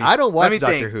kills me. I don't watch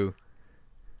Doctor Who.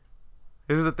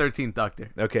 This is the 13th Doctor.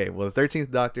 Okay, well, the 13th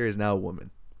Doctor is now a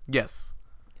woman. Yes.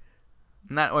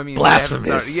 Not,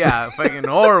 blasphemous. Yeah, fucking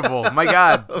horrible. My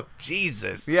God. Oh,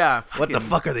 Jesus. Yeah. What the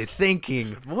fuck are they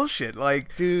thinking? Bullshit.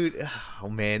 Like, dude. Oh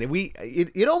man.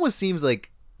 It almost seems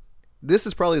like this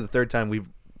is probably the third time we've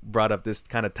brought up this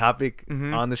kind of topic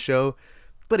on the show.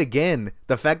 But again,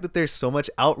 the fact that there's so much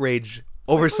outrage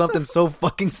over something so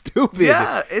fucking stupid.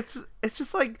 Yeah. It's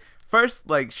just like first,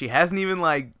 like she hasn't even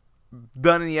like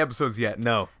done any episodes yet.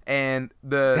 No. And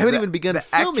they haven't even begun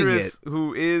filming actress yet.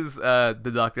 Who is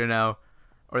the Doctor now?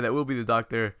 Or that will be the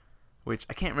Doctor, which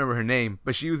I can't remember her name,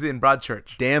 but she was in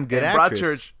Broadchurch. Damn good actress.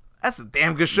 Broadchurch, that's a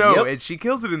damn good show, and she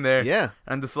kills it in there. Yeah,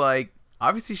 and I'm just like,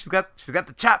 obviously she's got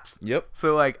the chops. Yep.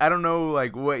 So like, I don't know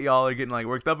like what y'all are getting like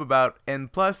worked up about, and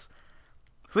plus,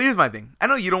 so here's my thing. I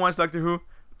know you don't watch Doctor Who,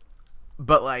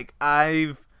 but like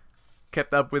I've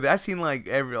kept up with it. I've seen like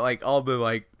all the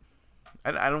like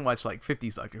I don't watch like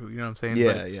 50s Doctor Who. You know what I'm saying?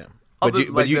 Yeah, yeah. all But the-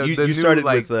 you, like, the you new, started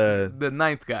like, with the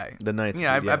ninth guy. the ninth.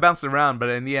 Yeah, I bounced around, but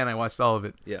in the end, I watched all of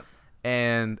it. Yeah.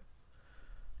 And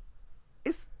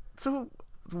it's so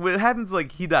what happens,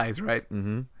 like, he dies, right?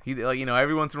 Mm-hmm. He, like,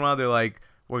 every once in a while they're like,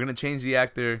 we're gonna change the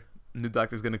actor, new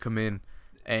Doctor's gonna come in,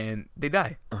 and they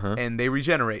die, Uh-huh. and they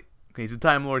regenerate. Okay, he's a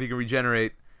Time Lord, he can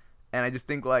regenerate, and I just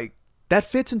think like, That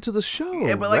fits into the show.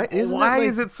 yeah, but like, right? Isn't why that, like,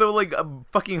 is it so like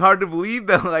fucking hard to believe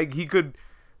that like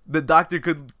the Doctor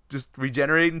could just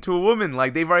regenerate into a woman?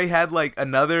 Like they've already had like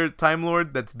another Time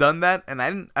Lord that's done that, and I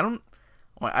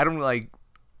don't like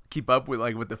keep up with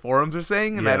like what the forums are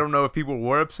saying, and Yeah. I don't know if people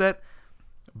were upset,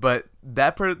 but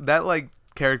that like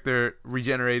character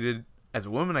regenerated as a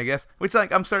woman, I guess, which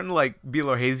like I'm starting to like be a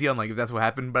little hazy on like if that's what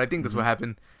happened, but I think that's what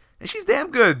happened, and she's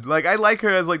damn good. Like I like her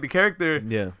as like the character,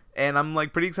 Yeah. and I'm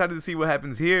like pretty excited to see what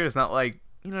happens here. It's not like,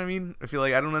 you know what I mean? I feel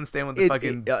like I don't understand what the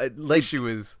fucking like issue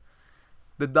is.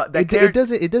 That it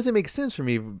character. it doesn't make sense for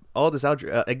me. All this out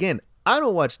again. I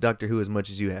don't watch Doctor Who as much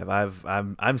as you have.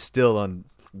 I'm still on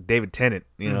David Tennant.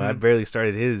 You know, I barely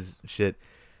started his shit,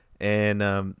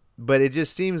 and but it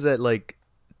just seems that like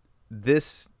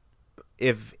this,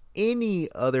 if any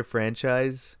other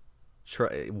franchise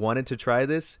wanted to try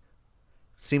this,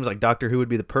 seems like Doctor Who would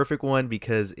be the perfect one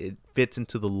because it fits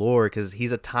into the lore. Because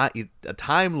he's a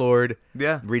time lord,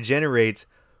 Yeah. regenerates.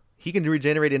 He can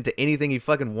regenerate into anything he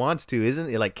fucking wants to, isn't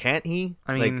it? Like, can't he?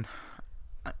 I Like, mean,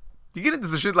 you get into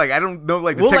some shit like I don't know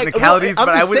like the Well, like, technicalities, well,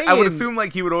 I'm but just I would saying- assume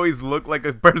like he would always look like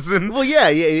a person. well, yeah.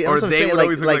 Or that's what I'm they saying, would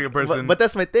always look like a person. But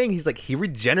that's my thing. He's like, he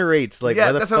regenerates. Like, Yeah,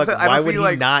 why the that's what I'm fuck? saying. I don't Why would see, he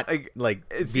like- not like,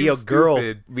 it be a seems girl,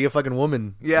 stupid. be a fucking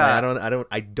woman? Yeah. Like,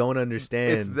 I don't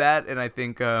understand. It's that, and I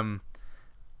think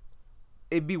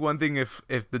it'd be one thing if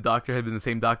the Doctor had been the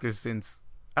same Doctor since,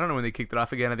 I don't know when they kicked it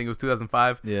off again. I think it was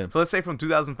 2005. Yeah. So let's say from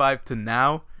 2005 to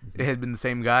now, it had been the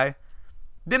same guy.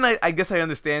 Then I guess I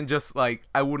understand. Just like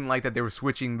I wouldn't like that they were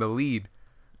switching the lead.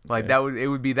 Like Okay. it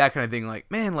would be that kind of thing. Like,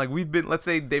 man, like let's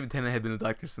say David Tennant had been the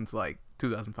Doctor since like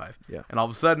 2005. Yeah. And all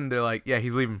of a sudden they're like, yeah,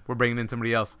 he's leaving. We're bringing in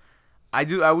somebody else. I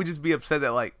would just be upset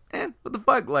that like, what the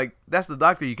fuck? Like that's the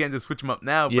Doctor. You can't just switch him up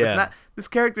now. But Yeah. it's not. This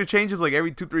character changes like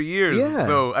every 2-3 years. Yeah.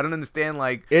 So I don't understand.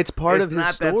 Like It's part it's of his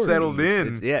not story. that settled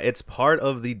in. It's part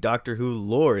of the Doctor Who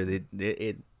lore.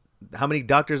 How many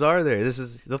Doctors are there? This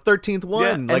is the 13th one.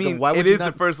 Yeah, Like, I mean, why would it you is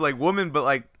not? the first like woman, but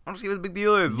like I don't see what the big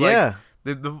deal is. Yeah.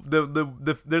 Like,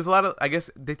 there's a lot of, I guess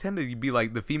they tend to be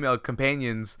like the female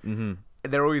companions. Mm-hmm.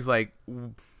 They're always like,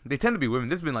 they tend to be women.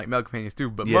 There's been like male companions too,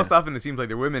 but Yeah. most often it seems like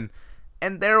they're women,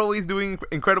 and they're always doing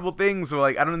incredible things. So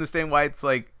like I don't understand why it's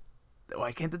like,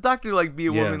 why can't the Doctor like be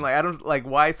a Yeah. woman? Like I don't like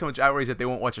why so much outrage that they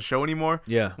won't watch a show anymore.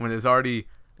 Yeah. When there's already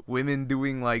women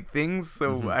doing like things.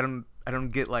 So Mm-hmm. I don't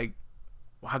get like,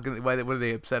 what are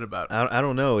they upset about? I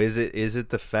don't know. Is it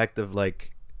the fact of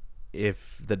like,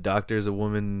 if the Doctor is a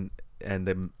woman and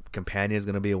the companion is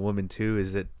gonna be a woman too?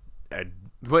 Is it?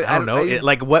 But I don't know.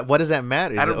 Like, what does that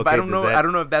matter? I don't know. I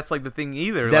don't know if that's like the thing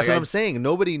either. That's like, what I'm saying.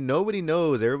 Nobody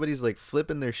knows. Everybody's like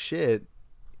flipping their shit,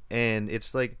 and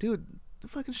it's like, dude, the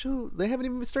fucking show, they haven't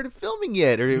even started filming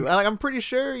yet. Or like, I'm pretty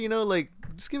sure, like,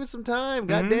 just give it some time.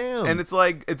 Goddamn. And it's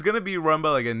like it's gonna be run by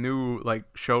like a new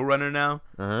like showrunner now.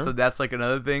 Uh-huh. So that's like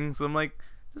another thing. So I'm like,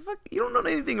 you don't know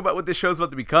anything about what this show's about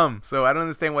to become. So I don't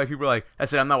understand why people are like, I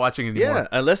said I'm not watching it anymore. yeah,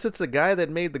 unless it's the guy that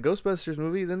made the Ghostbusters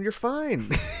movie, then you're fine.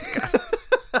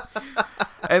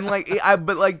 And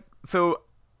like so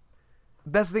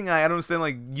that's the thing I don't understand.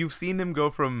 Like you've seen him go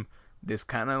from this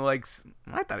kind of like,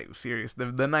 I thought he was serious, the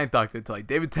Ninth Doctor, to like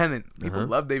David Tennant. People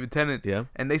love David Tennant. Yeah.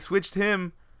 And they switched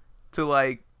him to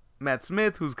like Matt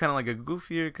Smith, who's kind of like a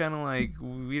goofier, kind of like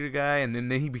weird guy, and then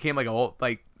he became like a old,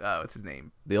 like what's his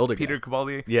name? The older Peter guy.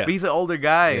 Capaldi. Yeah. But he's an older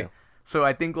guy. Yeah. So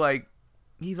I think like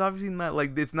he's obviously not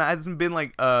like, it hasn't been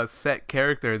like a set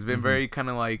character. It's been very kind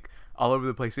of like all over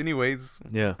the place anyways.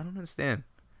 Yeah. I don't understand.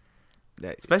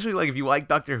 Yeah. Especially like if you like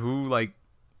Doctor Who, like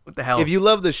what the hell? If you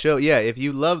love the show, if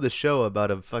you love the show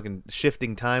about a fucking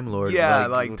shifting time lord, Yeah,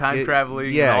 like time traveling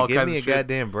and yeah, all give kinds me of a shit.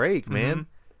 goddamn break, man.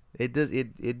 Mhm.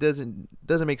 It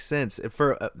doesn't make sense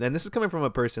and this is coming from a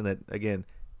person that, again,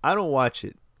 I don't watch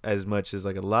it as much as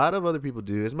like a lot of other people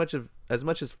do, as much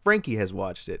as Frankie has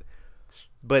watched it,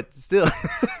 but still,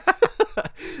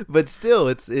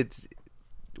 it's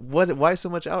why so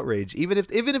much outrage? Even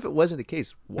if it wasn't the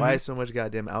case, why so much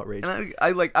goddamn outrage? And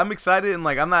I'm excited, and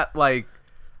like I'm not like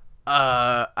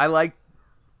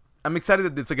I'm excited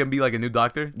that it's like gonna be like a new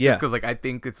Doctor. Yeah. Just because like I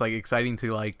think it's like exciting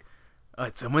to like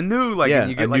it's someone new, like, Yeah, and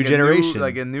you get a like new generation.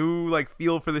 like a new like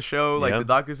feel for the show. Like Yeah. the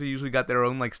Doctors have usually got their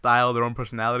own like style, their own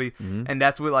personality, Mhm. and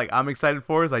that's what like I'm excited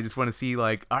for. Is I just want to see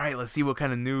like, all right, let's see what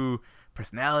kind of new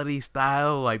personality,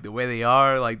 style, like the way they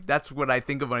are. Like that's what I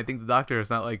think of when I think the Doctor. It's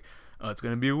not like, oh, it's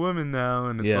gonna be a woman now,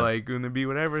 and it's like gonna be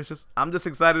whatever. It's just I'm just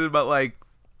excited about like,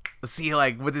 let's see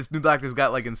like what this new Doctor's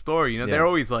got like in store. You know, they're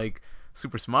always like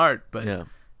super smart, but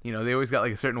you know they always got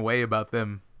like a certain way about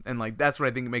them, and like that's what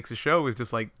I think makes a show is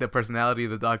just like the personality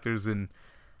of the Doctors and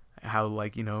how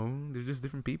like you know they're just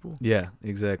different people. Yeah,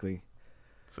 exactly.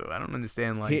 So I don't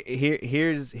understand like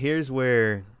here's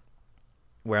where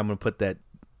I'm gonna put that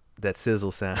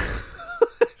sizzle sound.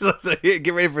 so here,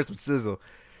 get ready for some sizzle.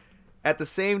 At the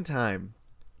same time,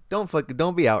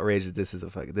 don't be outraged that this is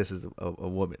a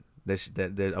woman.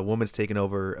 That a woman's taking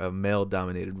over a male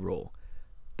dominated role.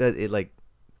 That it like,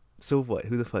 so what?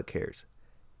 Who the fuck cares?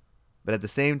 But at the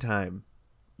same time,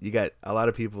 you got a lot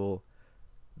of people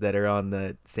that are on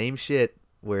the same shit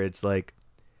where it's like,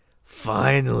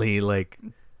 finally, like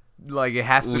it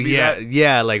has to be that.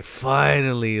 Yeah, like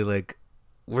finally, like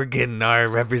we're getting our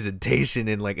representation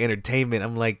in like entertainment.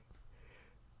 I'm like,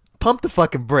 pump the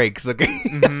fucking brakes, okay?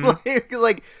 Mm-hmm.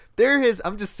 like there is.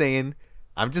 I'm just saying.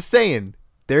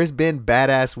 There's been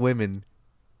badass women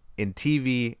in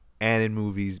TV and in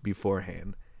movies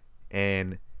beforehand,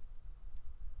 and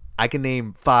I can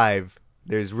name 5.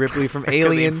 There's Ripley from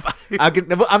Alien.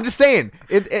 I'm just saying,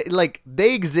 it like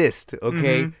they exist.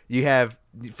 Okay, you have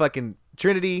fucking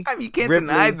Trinity. I mean, you can't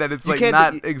deny that it's like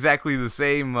not exactly the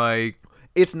same. Like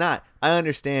it's not. I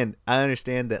understand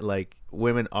that like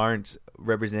women aren't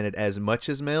represented as much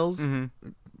as males.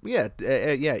 Mm-hmm. Yeah.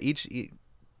 Each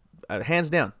hands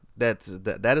down.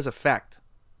 That is a fact.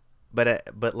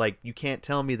 But like you can't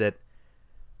tell me that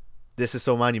this is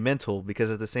so monumental because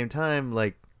at the same time,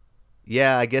 like,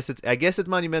 yeah, I guess it's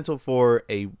monumental for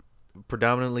a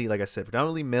predominantly, like I said,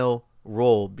 predominantly male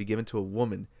role be given to a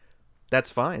woman. That's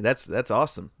fine. That's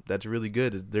awesome. That's really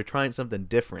good. They're trying something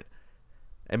different.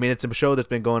 I mean, it's a show that's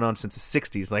been going on since the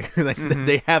 60s. Like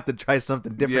they have to try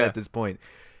something different at this point.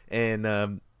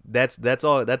 And that's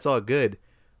all good.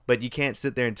 But you can't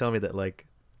sit there and tell me that like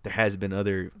there has been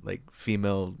other like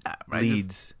female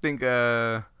leads. I think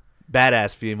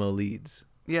badass female leads.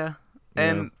 Yeah.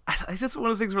 And it's just one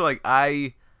of those things where like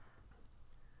I'm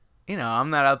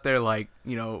not out there like,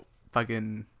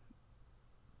 fucking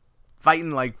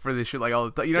fighting like for this shit like all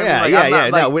the time. You know what I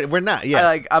mean? Like, no, we're not.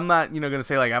 Yeah. I'm not, gonna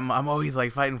say like I'm always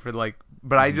like fighting for like,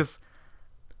 but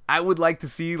I would like to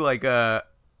see like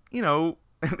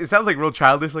it sounds like real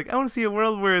childish. Like I want to see a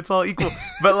world where it's all equal.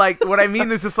 But like what I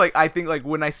mean is just like I think like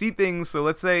when I see things. So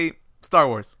let's say Star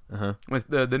Wars. When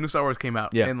the new Star Wars came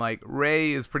out, and like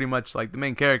Rey is pretty much like the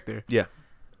main character. Yeah.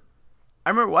 I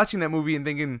remember watching that movie and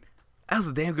thinking that was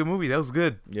a damn good movie. That was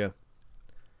good. Yeah.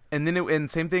 And then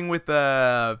and same thing with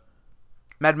Mad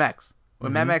Max.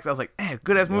 When Mad Max, I was like,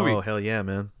 good ass movie. Oh hell yeah,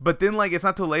 man. But then like it's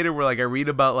not till later where like I read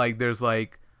about like there's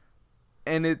like,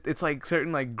 and it's like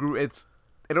certain like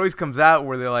it always comes out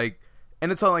where they're like,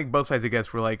 and it's on like both sides I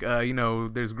guess. Where like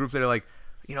there's groups that are like,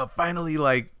 finally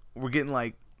like we're getting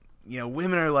like,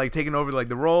 women are like taking over like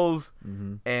the roles,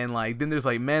 and like then there's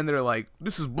like men that are like,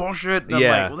 this is bullshit. And I'm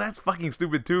like, well that's fucking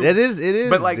stupid too. It is,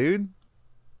 but like, dude.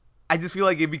 I just feel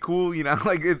like it'd be cool,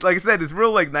 like like I said, it's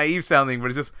real like naive sounding, but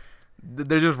it's just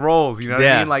they're just roles, you know what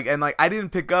I mean? Like, and like I didn't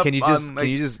pick up. Can you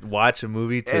just watch a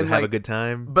movie to have a good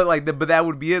time? But like, but that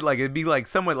would be it. Like it'd be like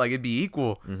somewhat like it'd be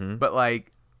equal. But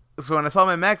like, so when I saw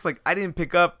Mad Max, like I didn't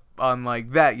pick up on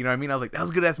like that. You know what I mean? I was like, that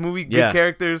was a good ass movie, good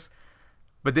characters.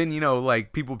 But then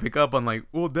like people pick up on like,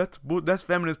 well, that's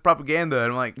feminist propaganda,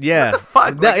 and I'm like, what the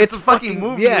fuck? Like, it's a fucking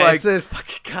movie. Yeah, like, it's a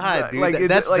fucking god, dude. Like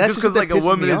that's just because like a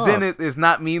woman is in it does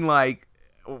not mean like,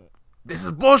 oh, this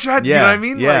is bullshit. Yeah, you know what I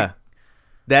mean? Yeah. Like,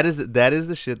 that is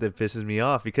the shit that pisses me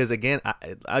off because again,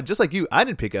 I just like you, I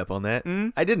didn't pick up on that.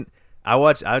 I didn't.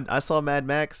 I saw Mad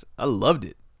Max. I loved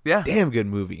it. Yeah, damn good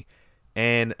movie,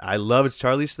 and I loved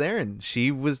Charlize Theron.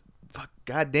 She was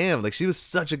goddamn, like she was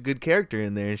such a good character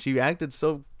in there, and she acted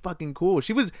so fucking cool.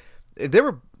 There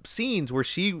were scenes where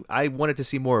I wanted to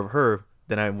see more of her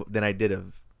than I did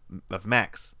of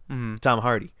Max, Tom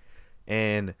Hardy,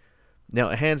 and now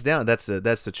hands down that's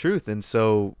the truth. And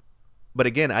so. But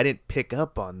again, I didn't pick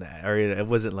up on that, or it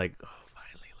wasn't like, oh,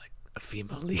 finally, like a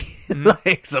female lead,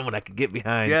 like someone I could get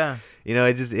behind. Yeah,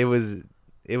 it was.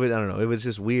 I don't know. It was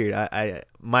just weird.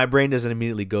 My brain doesn't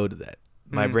immediately go to that.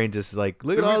 My brain just like,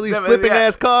 look at all these flipping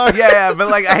ass cars. Yeah, but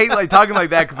like I hate like talking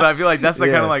like that because I feel like that's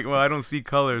like kind of like, well, I don't see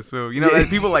colors, so there's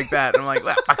people like that. And I'm like,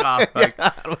 fuck off. Like,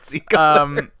 I don't see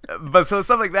colors. But so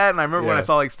stuff like that, and I remember when I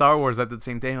saw like Star Wars at the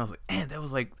same time, I was like, man, that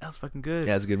was fucking good.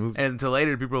 Yeah, it's a good movie. And until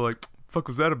later, people were like, fuck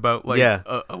was that about? Like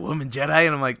a woman Jedi,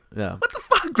 and I'm like, what the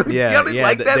fuck? fuck? Like, y'all didn't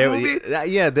like that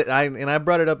movie? I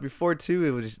brought it up before too.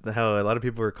 It was how a lot of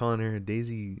people were calling her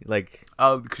Daisy, like,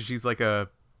 oh, because she's like a.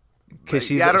 because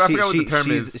she's I forgot what the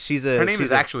term is. Her name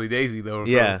is a, actually Daisy though.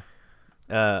 yeah,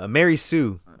 Mary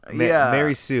Sue. Yeah.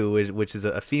 Mary Sue, which is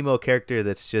a female character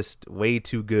that's just way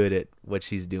too good at what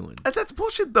she's doing. That's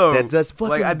bullshit though. That's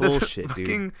fucking bullshit,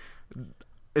 dude.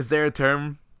 Is there a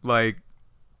term like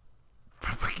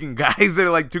for fucking guys that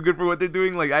are like too good for what they're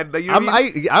doing? Like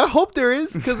I hope there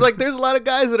is, because like there's a lot of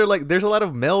guys that are like, there's a lot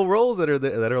of male roles that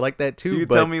are like that too. You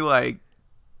tell me like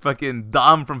fucking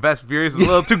Dom from Fast and Furious is a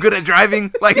little too good at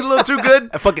driving, like a little too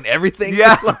good at fucking everything.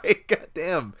 Yeah, like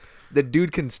goddamn. The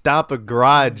dude can stop a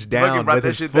garage down with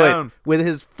his foot. Down. With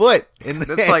his foot. And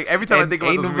that's like every time I think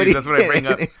about those movies, that's what I bring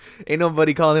up. Ain't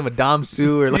nobody calling him a Dom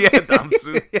Sue or like, yeah, Dom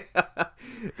Sue.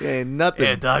 Yeah, nothing.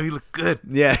 Yeah, Dom, you look good.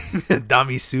 Yeah,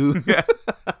 Dommy Sue. Yeah,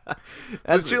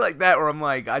 that's shit like that where I'm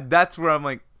like, that's where I'm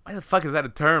like, why the fuck is that a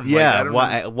term? Yeah,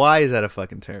 like, why is that a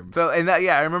fucking term? So and that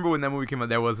I remember when that movie came out,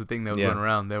 there was a thing that was going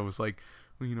around. There was like,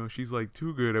 you know, she's like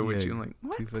too good at what she. I'm like,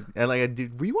 what? And like,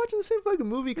 were you watching the same fucking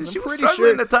movie? Because she I'm was pretty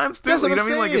struggling sure at times too. That's You what know I'm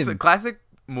what I mean? Like, it's a saying. classic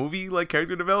movie, like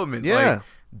character development. Yeah, like,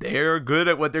 they're good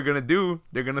at what they're gonna do.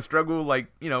 They're gonna struggle. Like,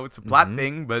 you know, it's a plot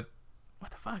thing, but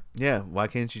what the fuck? Yeah, why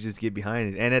can't you just get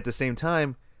behind it? And at the same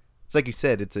time, it's like you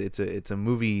said, it's a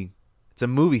movie. It's a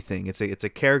movie thing. It's a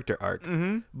character arc.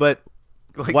 Mm-hmm. But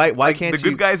like, why can't the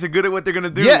good guys are good at what they're gonna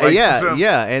do? Yeah, like,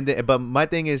 yeah. And but my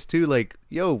thing is too, like,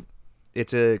 yo,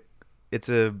 it's a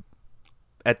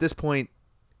at this point,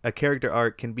 a character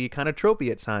arc can be kind of tropey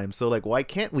at times. So like, why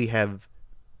can't we have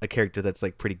a character that's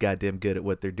like pretty goddamn good at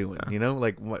what they're doing? You know,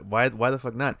 like why the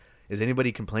fuck not? Is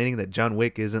anybody complaining that John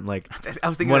Wick isn't like I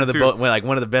was thinking one of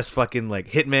the best fucking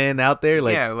like hitmen out there?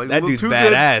 Like, yeah, like that dude's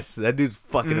badass. That dude's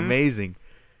fucking amazing.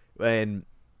 And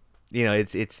you know,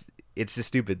 it's just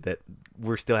stupid that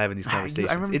we're still having these conversations.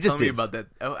 I remember it just telling me is. about that.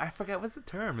 Oh, I forgot what's the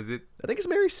term. Is it? I think it's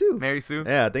Mary Sue. Mary Sue.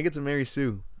 Yeah, I think it's a Mary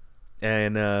Sue.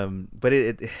 And but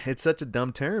it's such a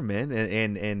dumb term, man.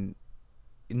 And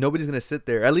nobody's gonna sit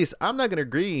there. At least I'm not gonna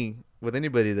agree with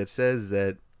anybody that says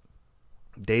that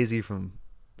Daisy from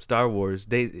Star Wars.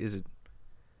 Is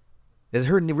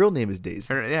her real name is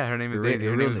Daisy? Her name is Daisy.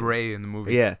 Her name is Rey in the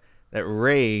movie. Yeah, that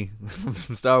Rey from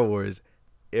Star Wars.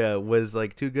 Was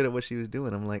like too good at what she was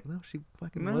doing. I'm like, no, she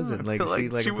fucking wasn't. Like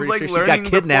she was like learning.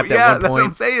 She got kidnapped at yeah, one point. That's what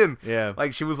I'm saying. Yeah,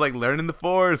 like she was like learning the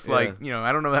Force. Yeah. Like, you know,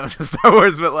 I don't know that much of Star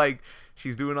Wars, but like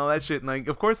she's doing all that shit. And like,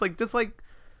 of course, like just like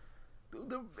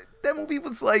that movie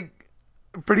was like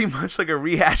pretty much like a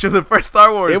rehash of the first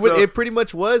Star Wars. It pretty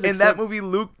much was. In that movie,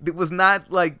 Luke was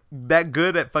not like that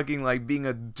good at fucking like being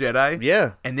a Jedi.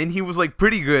 Yeah, and then he was like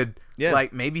pretty good. Yeah.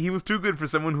 Like, maybe he was too good for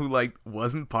someone who, like,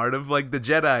 wasn't part of, like, the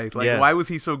Jedi. Like, yeah. Why was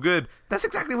he so good? That's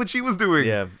exactly what she was doing.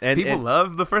 Yeah. And people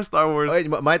love the first Star Wars.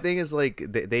 My thing is, like,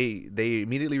 they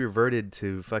immediately reverted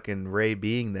to fucking Rey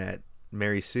being that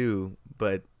Mary Sue,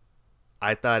 but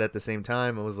I thought at the same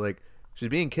time, I was like, she's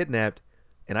being kidnapped,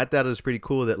 and I thought it was pretty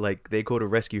cool that, like, they go to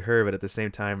rescue her, but at the same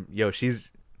time, yo,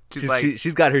 she's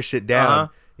got her shit down.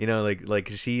 You know, like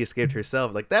she escaped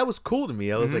herself. Like, that was cool to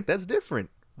me. I was like, that's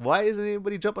different. Why isn't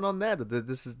anybody jumping on that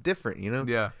this is different, you know?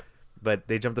 Yeah. But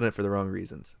they jumped on it for the wrong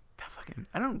reasons.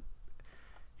 People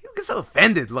get so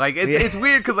offended. Like, it's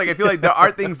weird because, like, I feel like there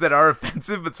are things that are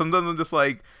offensive, but sometimes I'm just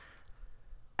like,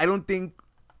 I don't think...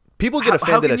 People get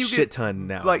offended a shit ton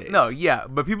now. Like, no, yeah,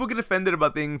 but people get offended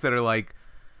about things that are like,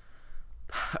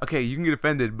 okay, you can get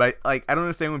offended, but, like, I don't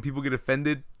understand when people get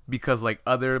offended because, like,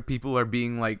 other people are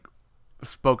being, like,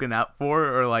 spoken out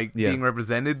for or, like, being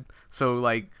represented. So,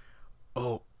 like,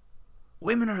 oh,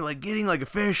 women are like getting like a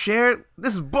fair share.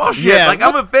 This is bullshit. Yeah, like,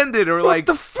 I'm offended. Or like, what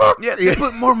the fuck? Yeah, they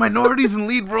put more minorities in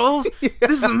lead roles.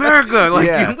 This is America.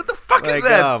 Like, what the fuck is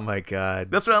that? Oh my god.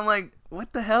 That's what I'm like.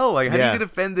 What the hell? Like, how do you get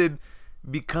offended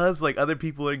because like other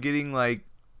people are getting like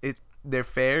they're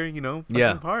fair? You know,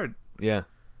 fucking part. Yeah,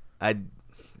 I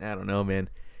don't know, man.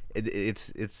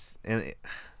 It's and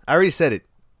I already said it.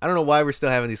 I don't know why we're still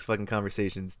having these fucking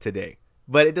conversations today.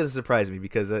 But it doesn't surprise me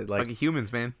because like fucking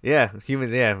humans, man. Yeah,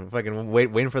 humans. Yeah, fucking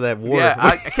waiting for that war. Yeah,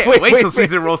 I can't wait till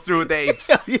Caesar rolls through with the apes.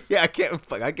 Yeah, I can't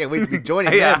wait to be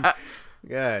joining them. God,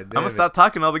 I'm gonna stop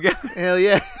talking altogether. Hell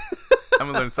yeah, I'm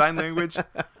gonna learn sign language.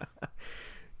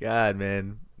 God,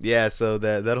 man. Yeah, so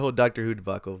that whole Doctor Who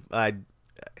debacle. My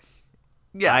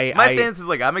stance is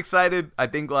like I'm excited. I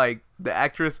think like the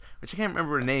actress, which I can't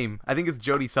remember her name. I think it's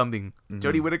Jodie something,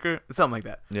 Jodie Whittaker, something like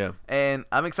that. Yeah, and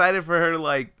I'm excited for her to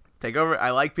like take over. I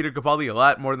like Peter Capaldi a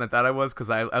lot more than I thought I was because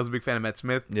I was a big fan of Matt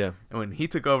Smith. Yeah. And when he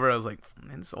took over, I was like,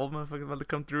 man, this old motherfucker's about to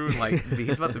come through and like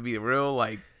he's about to be a real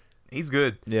like He's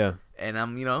good. Yeah. And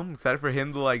I'm excited for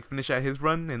him to like finish out his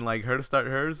run and like her to start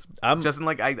hers.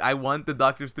 I want the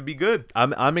Doctors to be good.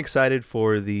 I'm excited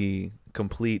for the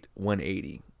complete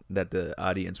 180 that the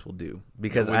audience will do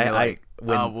because we're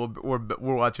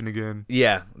watching again.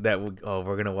 Yeah,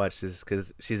 we're gonna watch this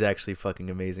because she's actually fucking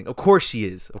amazing. Of course she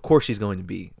is. Of course she's going to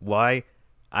be. Why?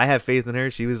 I have faith in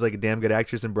her. She was like a damn good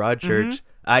actress in Broadchurch.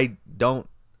 I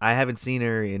haven't seen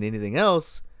her in anything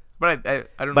else, but I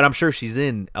don't. But I'm sure she's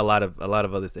in a lot of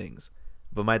other things.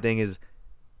 But my thing is,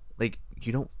 like,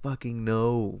 you don't fucking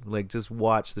know. Like, just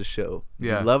watch the show.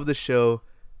 Yeah, you love the show.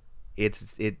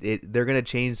 They're gonna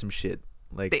change some shit.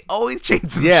 Like they always change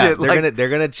some shit. They're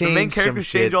gonna change. The main characters some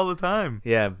shit. change all the time.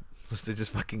 Yeah, to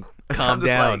just fucking calm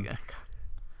down.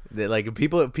 Like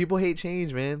people hate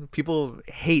change, man. People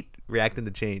hate reacting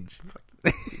to change.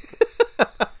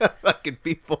 Fucking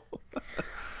people.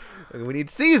 We need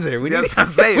Caesar. We need. I'm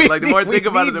saying, like the more I think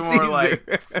about it, the more like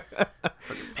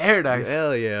paradise.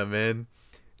 Hell yeah, man.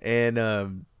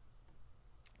 And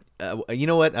you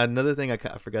know what? Another thing I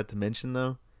forgot to mention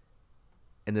though,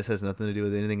 and this has nothing to do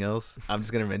with anything else. I'm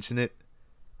just gonna mention it.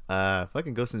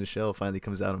 Fucking Ghost in the Shell finally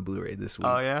comes out on Blu-ray this week.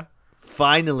 Oh yeah.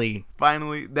 Finally,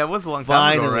 that was a long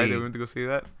time ago, right? We went to go see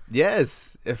that.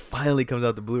 Yes, it finally comes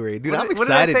out the Blu-ray, dude. I'm excited. What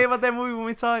did I say about that movie when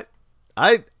we saw it?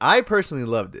 I personally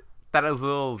loved it. I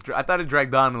thought it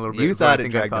dragged on a little bit. You thought it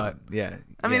dragged on? Yeah.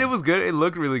 I mean, it was good. It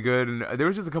looked really good, and there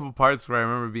was just a couple parts where I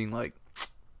remember being like,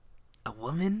 "A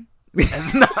woman?"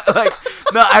 It's not like.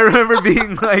 No, I remember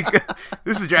being like,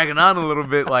 "This is dragging on a little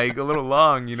bit, like a little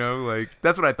long," you know. Like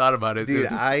that's what I thought about it. Dude,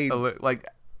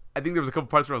 I think there was a couple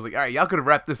parts where I was like, all right, y'all could have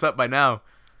wrapped this up by now.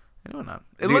 No, not.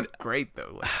 It looked great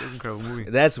though. Like, it was an incredible movie.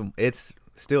 It's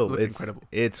incredible.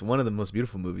 It's one of the most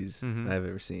beautiful movies I've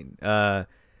ever seen.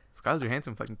 Scarlett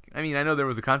Johansson I mean, I know there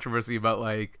was a controversy about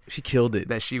like she killed it,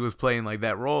 that she was playing like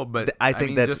that role, but I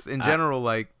think that's just in general.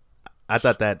 I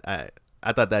thought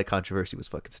that controversy was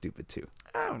fucking stupid too.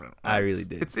 I don't know. I really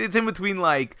did. It's in between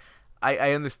like.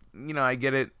 I understand, I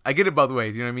get it both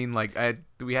ways, you know what I mean? Like,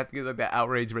 do we have to get like that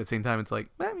outrage, but at the same time, it's like,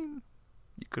 I mean,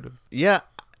 you could have. Yeah,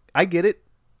 I get it.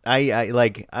 I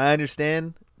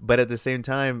understand, but at the same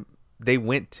time, they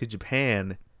went to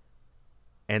Japan,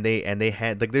 and they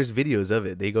had like, there's videos of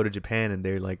it. They go to Japan and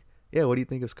they're like, yeah, what do you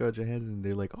think of Scarlett Johansson? And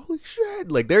they're like, holy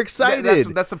shit, like they're excited. Yeah,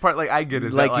 that's the part like I get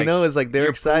is like, that, it's like they're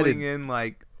excited. Pulling in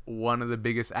like one of the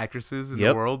biggest actresses in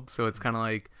the world, so it's kind of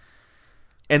like.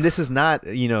 And this is not,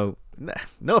 no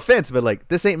offense, but like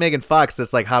this ain't Megan Fox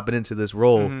that's like hopping into this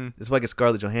role. It's like a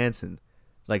Scarlett Johansson.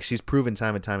 Like she's proven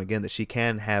time and time again that she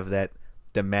can have that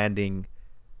demanding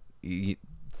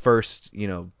first,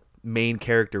 main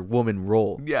character woman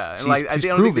role. Yeah, and like I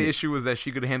don't think the issue was that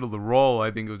she could handle the role.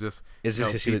 I think it was just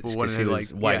because she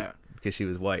was white. Yeah. Because she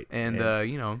was white, and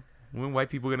when white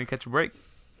people gonna catch a break?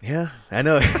 Yeah, I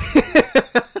know.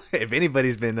 If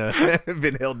anybody's been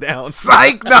held down,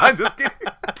 psych. No, I'm just kidding.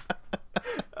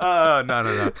 No.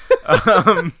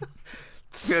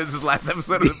 This is the last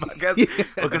episode of the podcast. Yeah,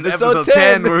 welcome to episode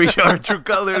 10 where we show our true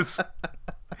colors.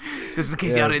 Just in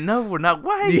case y'all didn't know, we're not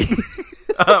white.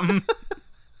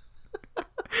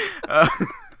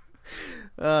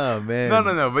 Oh man.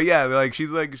 No. But yeah, like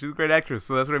she's a great actress.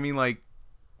 So that's what I mean. Like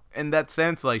in that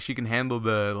sense, like she can handle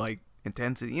the like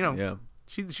intensity. Yeah.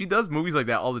 She does movies like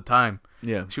that all the time.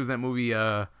 Yeah. She was in that movie.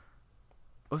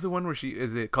 What's the one where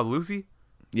is it called Lucy?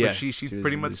 Yeah. Where she's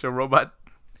pretty much a robot.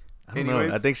 I don't know.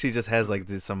 I think she just has like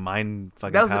some mind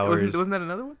fucking powers. Wasn't that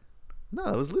another one? No,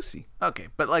 it was Lucy. Okay,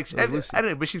 but like I don't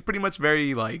know, but she's pretty much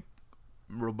very like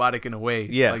robotic in a way.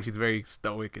 Yeah. Like she's very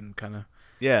stoic and kind of.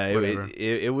 Yeah,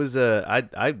 it was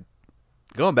I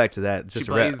going back to that. Just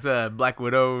she plays Black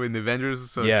Widow in the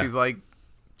Avengers, so she's like.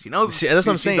 She knows. That's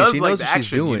what I'm saying. She knows what she's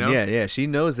doing. Yeah. She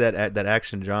knows that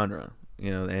action genre,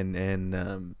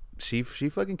 and she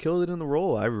fucking killed it in the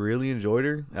role. I really enjoyed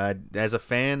her. As a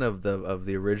fan of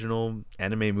the original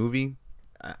anime movie,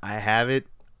 I have it.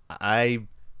 I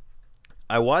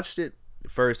watched it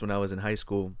first when I was in high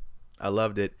school. I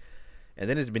loved it, and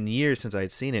then it's been years since I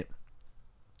had seen it,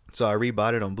 so I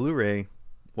rebought it on Blu-ray,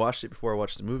 watched it before I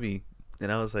watched the movie,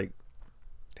 and I was like,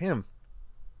 damn,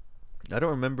 I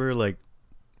don't remember like.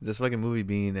 This fucking movie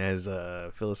being as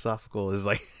philosophical as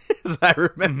like as I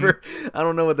remember. I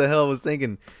don't know what the hell I was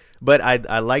thinking, but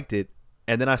I liked it.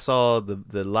 And then I saw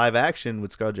the live action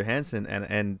with Scarlett Johansson,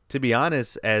 and to be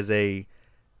honest, as a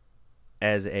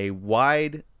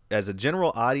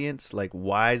general audience, like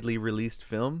widely released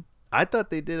film, I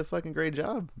thought they did a fucking great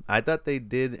job. I thought they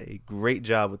did a great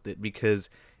job with it,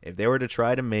 because if they were to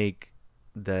try to make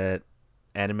that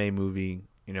anime movie,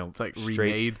 it's like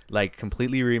remade, like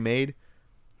completely remade.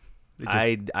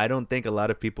 I don't think a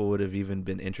lot of people would have even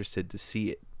been interested to see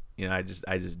it. You know, I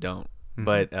just don't. Mhm.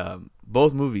 But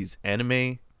both movies,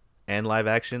 anime and live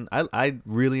action, I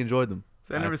really enjoyed them.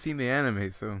 So I've never seen the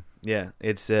anime, so Yeah,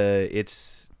 it's a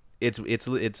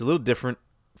little different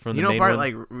from the you know, main part one.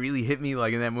 like really hit me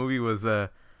like in that movie was which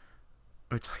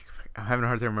like I'm having a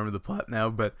hard time remember the plot now,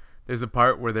 but there's a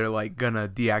part where they're like gonna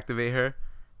deactivate her,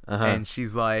 Uh-huh. and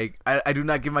she's like, I do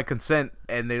not give my consent,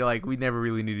 and they're like, we never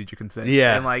really needed your consent.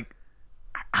 Yeah. And like,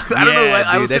 I don't know what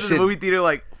I dude, was that sitting in the movie theater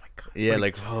like, oh my god, Yeah,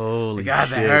 like holy God,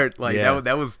 shit. that hurt. Like yeah.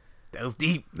 that was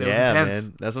deep. That was yeah, intense.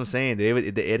 man. That's what I'm saying.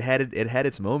 It had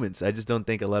its moments. I just don't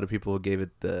think a lot of people gave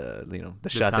it the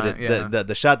shot time, that it yeah.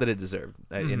 the shot that it deserved,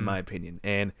 in Mhm. my opinion.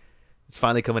 And it's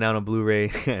finally coming out on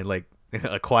Blu-ray and like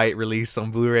a quiet release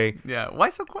on Blu-ray. Yeah. Why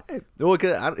so quiet? Well,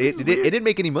 it didn't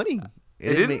make any money.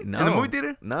 It didn't? Make, In the movie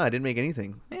theater? No, it didn't make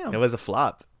anything. Damn. It was a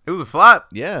flop. It was a flop.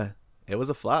 Yeah, it was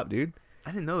a flop, dude.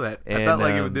 I didn't know that. I And, thought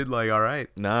like it did like all right.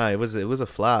 Nah, it was a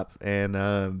flop, and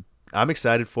I'm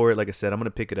excited for it. Like I said, I'm gonna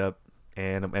pick it up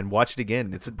and watch it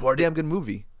again. It's a damn good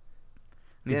movie.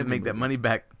 Need Damn to make good that movie. money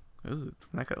back. Ooh, it's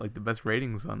not got like the best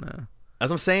ratings on That's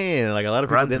what I'm saying. Like a lot of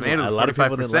people Rotten didn't. Tomatoes, A lot of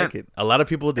people didn't 45%. like it. A lot of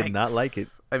people did not like it.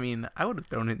 I mean, I would have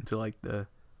thrown it into like the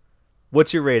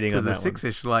What's your rating to on the that one?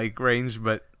 6-ish like range,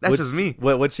 but that's just me.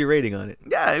 What's your rating on it?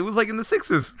 Yeah, it was like in the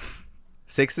 6s.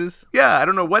 6s? Yeah, I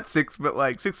don't know what 6, but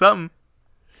like 6 something.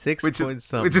 6 Which point is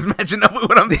something. which is matching up with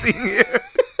what I'm seeing here.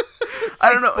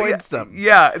 I don't know. point Yeah, something.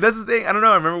 yeah, that's the thing. I don't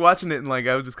know. I remember watching it and like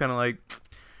I was just kind of like,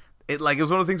 it was one of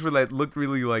those things where like looked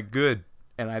really like good,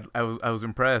 and I was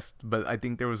impressed. But I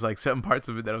think there was like certain parts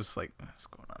of it that I was just like, it's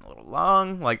going on a little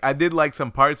long. Like I did like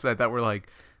some parts that I thought were like,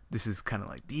 this is kind of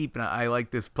like deep, and I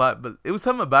like this plot. But it was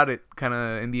something about it. Kind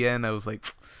of in the end, I was like,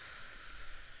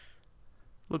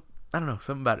 look, I don't know,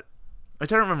 something about it.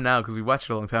 Which I don't remember now because we watched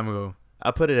it a long time ago.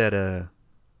 I put it at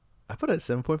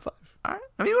 7.5. All right.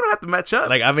 I mean, we don't have to match up.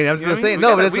 Like I mean, I'm You know just what I saying. mean?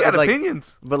 No, but we it's got like,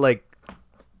 opinions. but like,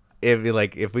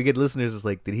 if we get listeners, it's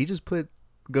like, did he just put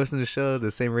Ghost in the Shell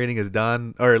the same rating as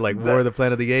Dawn or like War of the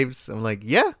Planet of the Apes? I'm like,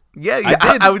 yeah. Yeah, I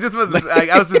did. I was just about to say,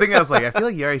 I was just thinking, I was like, I feel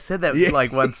like you already said that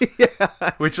like once,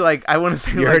 yeah. which like I want to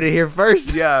say, You like, heard it here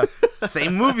first. yeah,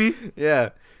 same movie. Yeah,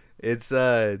 it's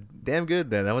damn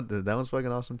good. Then that one's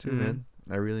fucking awesome too, man.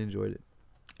 I really enjoyed it,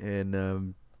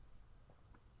 and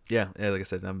yeah, like I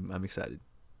said, I'm excited.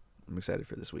 I'm excited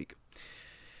for this week.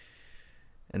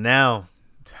 And now,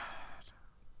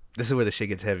 this is where the shit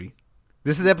gets heavy.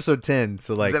 This is episode 10,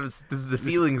 so like This is the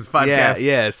Feelings podcast.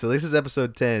 Yeah. So this is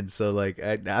episode 10. So like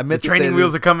I The meant to training say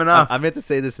wheels this, are coming off. I meant to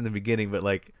say this in the beginning, but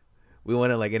like we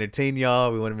want to like entertain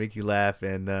y'all. We want to make you laugh,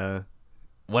 and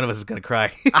one of us is gonna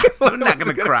cry. I'm not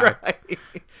gonna cry.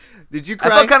 Did you I cry?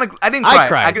 felt kind of. I didn't cry. I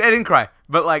cried. I didn't cry.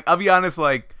 But like, I'll be honest.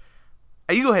 Like,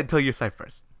 you go ahead and tell your side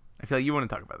first. I feel like you want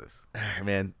to talk about this.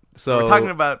 Man. So We're talking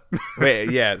about.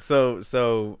 wait, yeah. So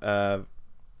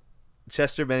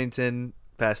Chester Bennington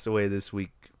passed away this week.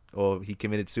 Well, he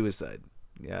committed suicide.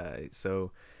 Yeah.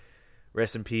 So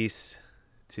rest in peace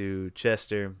to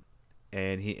Chester.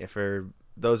 And he, for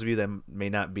those of you that may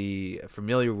not be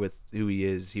familiar with who he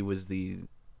is, he was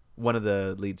one of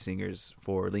the lead singers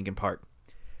for Linkin Park,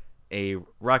 a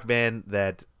rock band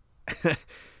that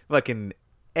fucking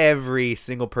every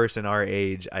single person our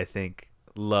age, I think,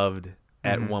 loved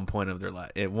at one point of their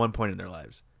life. At one point in their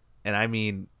lives, and I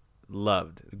mean,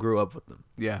 loved, grew up with them.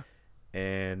 Yeah.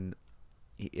 And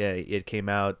it came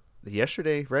out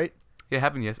yesterday, right? It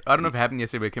happened yesterday. I don't know if it happened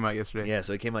yesterday, but it came out yesterday. Yeah,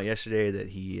 so it came out yesterday that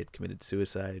he had committed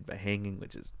suicide by hanging,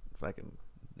 which is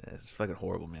it's fucking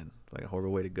horrible, man. Like a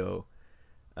horrible way to go.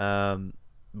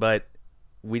 But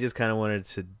we just kind of wanted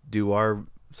to do our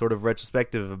sort of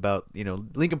retrospective about,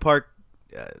 Linkin Park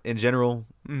in general,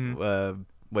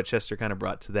 what Chester kind of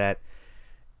brought to that.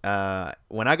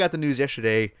 When I got the news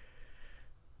yesterday,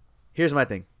 here's my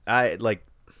thing.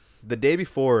 The day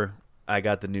before I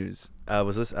got the news, I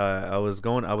was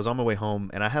on my way home,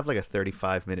 and I have like a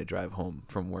 35-minute drive home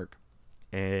from work,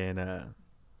 and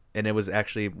it was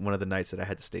actually one of the nights that I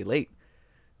had to stay late.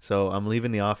 So I'm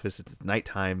leaving the office. It's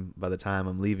nighttime by the time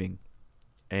I'm leaving,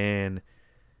 and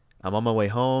I'm on my way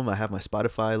home. I have my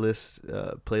Spotify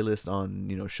playlist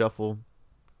on shuffle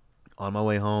on my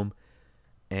way home,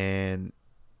 and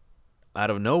out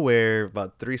of nowhere,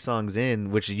 about 3 songs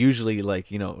in, which usually like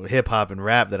hip hop and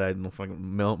rap that I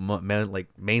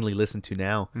mainly listen to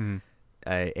now,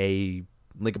 a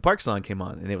Linkin Park song came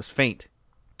on, and it was Faint.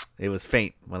 It was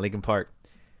Faint by Linkin Park.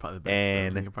 Probably the best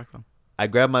And Linkin Park song. I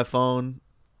grabbed my phone,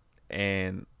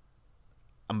 and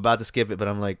I'm about to skip it, but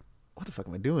I'm like, what the fuck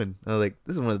am I doing? I was like,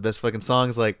 this is one of the best fucking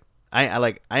songs. Like, how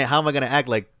am I gonna act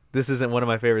like this isn't one of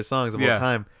my favorite songs of all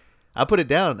time? I put it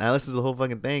down. I listened to the whole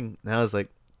fucking thing, and I was like,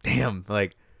 damn,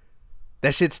 like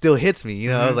that shit still hits me. You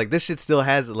know, I was like, this shit still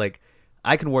has like,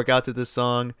 I can work out to this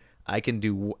song. I don't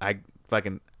know.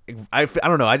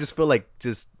 I just feel like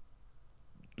just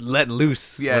letting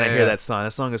loose when I hear that song.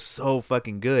 That song is so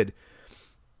fucking good.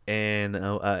 And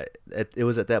it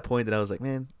was at that point that I was like,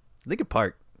 man, Linkin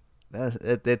Park.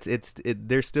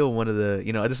 They're still one of the,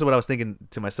 you know, this is what I was thinking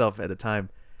to myself at the time,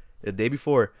 the day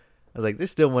before. I was like, they're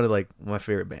still one of like my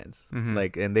favorite bands,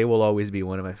 like, and they will always be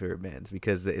one of my favorite bands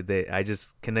because I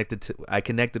just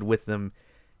connected with them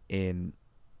in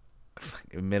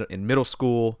middle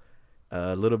school,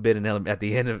 a little bit at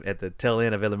the tail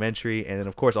end of elementary, and then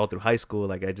of course all through high school.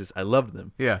 Like I loved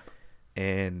them. Yeah,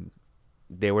 and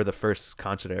they were the first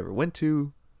concert I ever went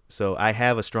to, so I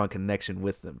have a strong connection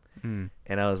with them.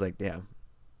 And I was like, yeah,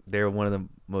 they're one of the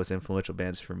most influential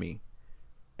bands for me.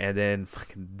 And then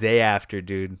fucking day after,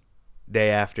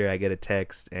 I get a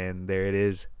text, and there it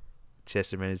is,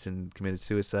 Chester Bennington committed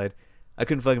suicide. I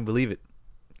couldn't fucking believe it.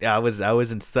 I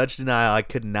was in such denial. I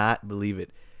could not believe it.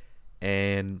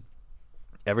 And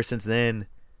ever since then,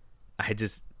 I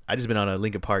just been on a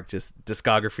Linkin Park just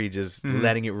discography, just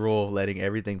letting it roll, letting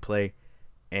everything play.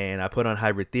 And I put on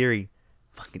Hybrid Theory,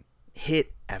 fucking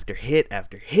hit after hit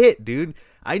after hit, dude.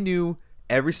 I knew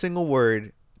every single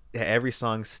word, every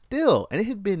song still, and it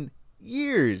had been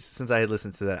years since I had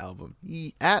listened to that album,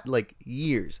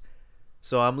 years.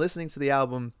 So I'm listening to the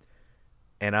album,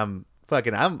 and I'm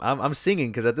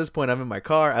singing because at this point I'm in my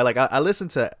car. I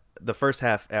listened to the first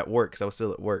half at work because I was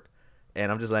still at work,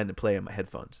 and I'm just letting it play in my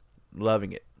headphones,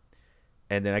 loving it.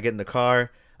 And then I get in the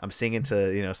car, I'm singing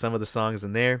to, you know, some of the songs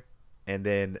in there. And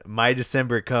then My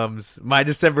December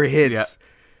hits. Yeah.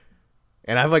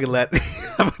 And I fucking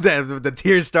the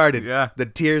tears started. Yeah. The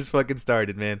tears fucking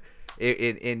started, man.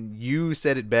 And you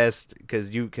said it best because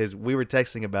we were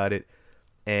texting about it,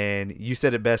 and you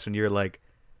said it best when you were like,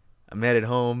 I'm at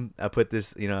home. I put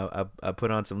this, you know, I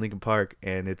put on some Linkin Park,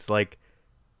 and it's like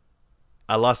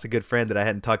I lost a good friend that I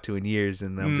hadn't talked to in years,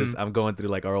 and I'm going through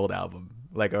like our old album,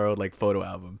 like our old like photo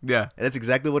album. Yeah. And that's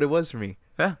exactly what it was for me.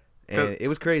 Yeah. And it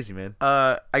was crazy, man.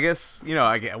 I guess, you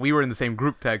know, we were in the same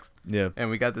group text. Yeah. And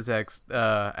we got the text,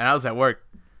 and I was at work.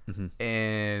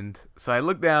 And so I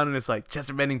looked down, and it's like,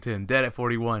 Chester Bennington, dead at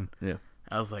 41. Yeah.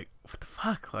 I was like, what the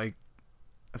fuck? Like,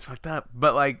 that's fucked up.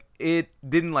 But, like, it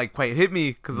didn't, like, quite hit me,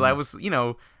 because I was, you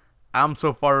know, I'm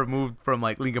so far removed from,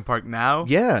 like, Linkin Park now.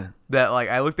 Yeah. That, like,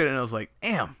 I looked at it, and I was like,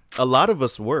 damn. A lot of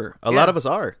us were. A lot of us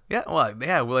are. Yeah, well,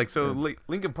 yeah. Well, like, so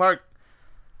Linkin Park,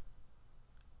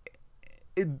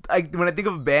 when I think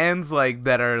of bands like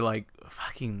that are like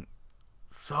fucking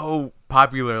so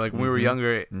popular, like when we were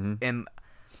younger, and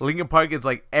Linkin Park is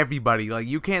like everybody. Like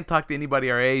you can't talk to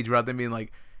anybody our age without them being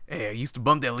like, "Hey, I used to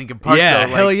bump that Linkin Park." Yeah, like,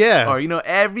 hell yeah. Or you know,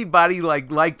 everybody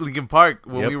liked Linkin Park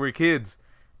when we were kids.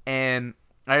 And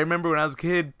I remember when I was a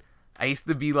kid, I used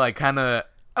to be like kind of.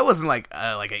 I wasn't like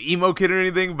an emo kid or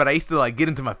anything, but I used to like get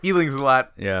into my feelings a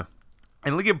lot. Yeah.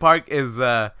 And Linkin Park is.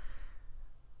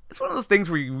 It's one of those things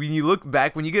where when you look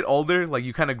back, when you get older, like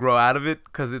you kind of grow out of it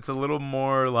because it's a little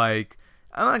more like,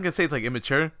 I'm not gonna say it's like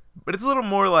immature, but it's a little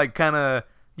more like kind of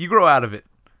you grow out of it.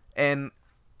 And I'm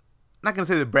not gonna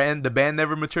say the band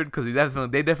never matured because they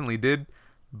definitely did,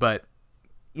 but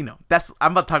you know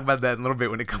I'm about to talk about that in a little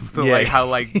bit when it comes to like how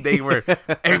like they were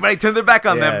everybody turned their back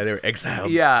on them. Yeah, they were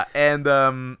exiled. Yeah,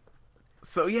 and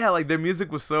so yeah, like their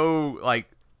music was so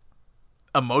like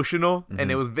emotional,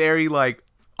 and it was very like.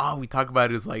 All we talk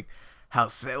about is like how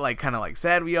sad, like kind of like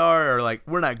sad we are, or like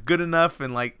we're not good enough,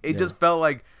 and like it just felt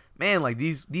like, man, like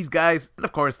these guys, and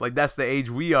of course like that's the age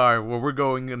we are where we're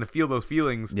going to feel those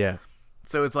feelings. Yeah.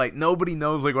 So it's like nobody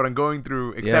knows like what I'm going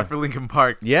through except for Linkin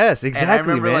Park. Yes, exactly. And I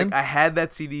remember man. like I had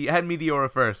that CD, I had Meteora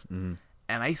first, and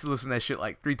I used to listen to that shit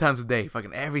like 3 times a day,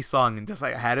 fucking every song, and just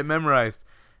like I had it memorized.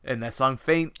 And that song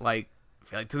Faint, like I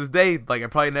feel like to this day, like I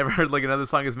probably never heard like another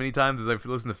song as many times as I've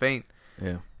listened to Faint.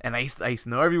 Yeah. And I used to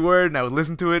know every word, and I would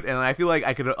listen to it, and I feel like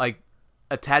I could like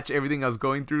attach everything I was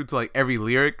going through to like every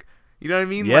lyric. You know what I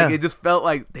mean? Yeah. Like it just felt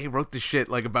like they wrote this shit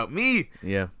like about me.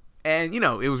 Yeah. And you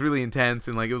know, it was really intense,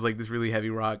 and like it was like this really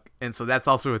heavy rock, and so that's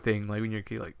also a thing. Like when you're a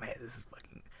kid, like man, this is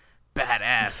fucking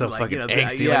badass. So like, fucking you know,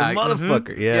 angsty, like a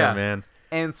motherfucker. Yeah, man.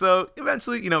 And so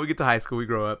eventually, you know, we get to high school, we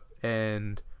grow up,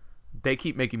 and they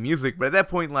keep making music. But at that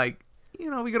point, like you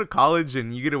know, we go to college,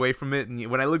 and you get away from it. And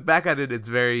when I look back at it, it's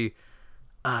very.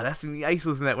 I used to listen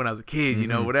to that when I was a kid, you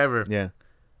know, whatever. Yeah.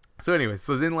 So anyway,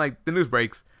 so then like the news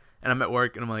breaks, and I'm at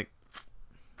work, and I'm like,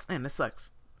 man, this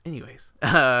sucks. Anyways,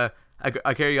 I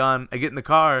carry on. I get in the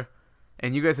car,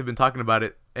 and you guys have been talking about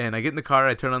it. And I get in the car,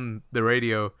 I turn on the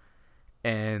radio,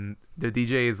 and the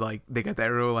DJ is like, they got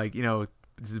that real like, you know,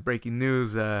 this is breaking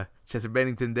news. Chester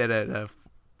Bennington dead at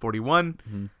 41.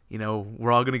 Mhm. You know,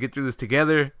 we're all gonna get through this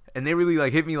together. And they really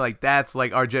like hit me like that's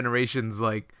like our generation's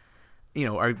like, you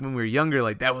know, when we were younger,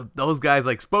 like that was those guys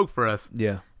like spoke for us.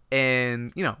 Yeah.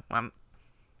 And you know,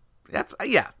 it's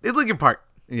Linkin Park.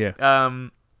 Yeah.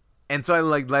 And so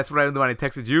that's what I did when I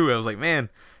texted you. I was like, man.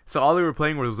 So all they were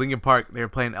playing was Linkin Park. They were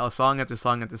playing song after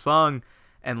song after song.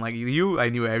 And like I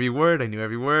knew every word.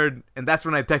 And that's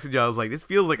when I texted you. I was like, this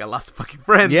feels like I lost a fucking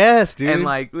friend. Yes, dude. And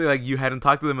like you hadn't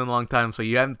talked to them in a long time, so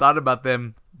you hadn't thought about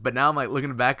them. But now I'm like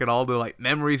looking back at all the like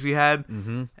memories we had,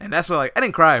 Mm-hmm. and that's why like I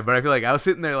didn't cry, but I feel like I was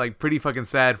sitting there like pretty fucking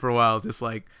sad for a while, just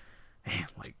like, man,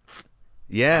 like I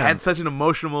Yeah. had such an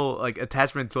emotional like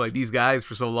attachment to like these guys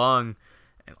for so long,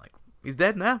 and like he's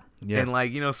dead now. Yeah. And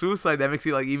like, you know, suicide, that makes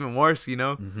it like even worse, you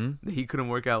know, Mm-hmm. that he couldn't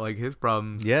work out like his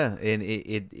problems. Yeah, and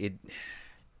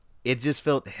it just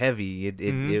felt heavy.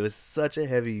 Mhm. It was such a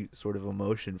heavy sort of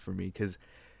emotion for me because,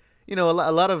 you know,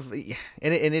 a lot of and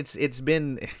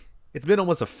it's been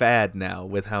almost a fad now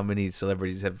with how many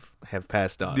celebrities have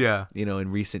passed on. Yeah. You know,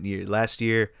 in recent years. Last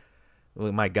year,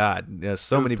 well, my God, so It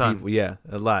was many a ton. people. Yeah,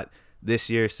 a lot. This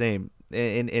year, same.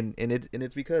 And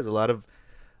it's because a lot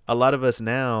of us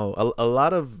now, a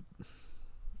lot of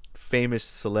famous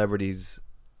celebrities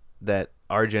that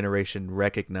our generation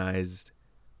recognized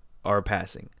are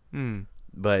passing. Mm.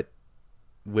 But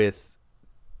with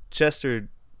Chester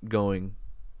going,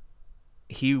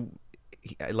 he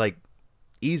like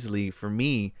easily for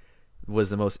me was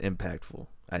the most impactful.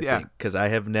 I think because I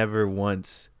have never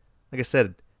once, like I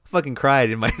said, fucking cried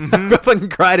in my I fucking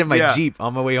cried in my Yeah. Jeep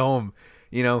on my way home.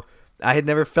 You know, I had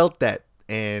never felt that,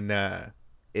 and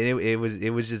it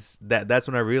was just that's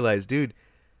when I realized, dude,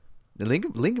 the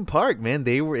Linkin Park, man,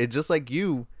 they were just like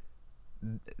you.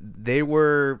 They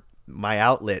were my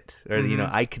outlet, or you know,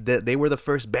 they were the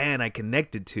first band I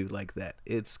connected to like that.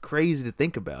 It's crazy to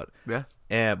think about.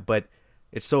 Yeah. But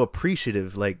it's so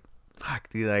appreciative. Like, fuck,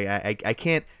 dude. I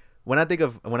can't. When I think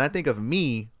of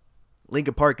me,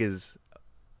 Linkin Park is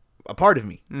a part of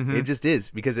me. Mhm. It just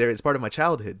is because it's part of my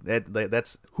childhood.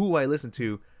 That's who I listened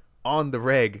to on the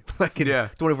reg, fucking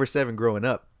 24/7 growing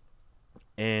up,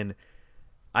 and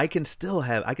I can still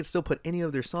put any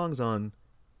of their songs on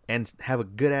and have a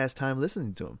good ass time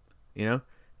listening to them. You know,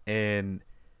 and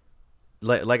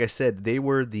like I said, they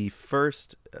were the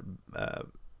first.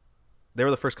 They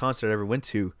were the first concert I ever went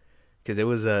to because it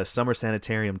was a summer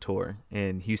sanitarium tour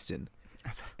in Houston,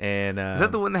 and Is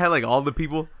that the one that had like all the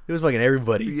people? it was fucking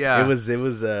everybody. Yeah. it was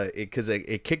because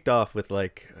it kicked off with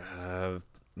like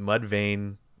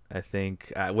Mudvayne, I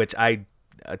think, which I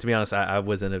to be honest I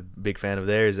wasn't a big fan of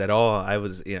theirs at all. I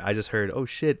just heard, oh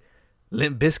shit,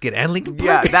 Limp Bizkit and Linkin Park.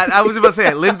 Yeah, that I was about to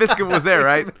say. Limp Bizkit was there,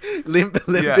 right? Limp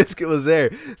Yeah. Bizkit was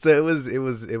there. So it was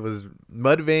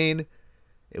Mudvayne.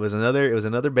 It was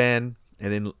another band,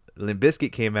 and then Limp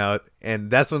Bizkit came out, and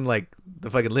that's when like the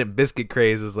fucking Limp Bizkit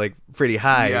craze was like pretty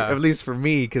high, Yeah. at least for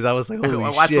me, because I was like, holy I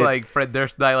watch shit, like Fred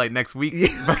Durst die like next week. Yeah.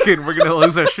 Fucking, we're gonna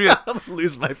lose our shit. I'm gonna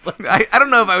lose my fucking. I don't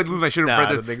know if I would lose my shit with Nah, Fred I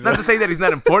don't Durst. think Not so. to say that he's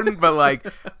not important, but like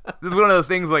this is one of those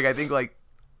things. Like I think like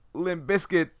Limp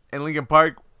Bizkit and Linkin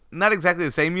Park, not exactly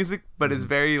the same music, but it's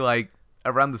very like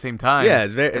around the same time. Yeah,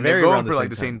 it's very and very they're going around for the like same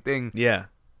the time. same thing. Yeah,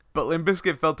 But Limp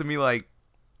Bizkit felt to me like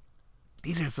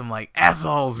these are some like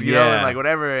assholes, you know, Yeah. and like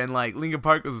whatever. And like Linkin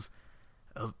Park was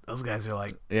those guys are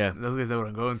like yeah, those guys know what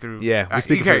I'm going through. yeah. Alright,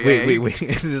 speaking you for carry- we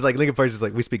it's just like Linkin Park's just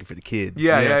like we speaking for the kids.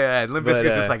 Yeah, you know? yeah. And Limp But,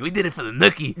 Bizkit's just like we did it for the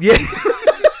nookie. Yeah.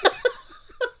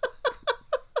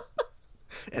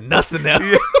 And nothing else.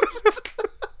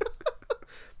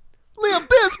 Limp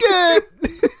Bizkit.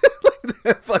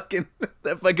 Like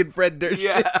that fucking Fred Durst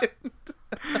Yeah. shit.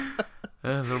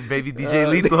 Little baby DJ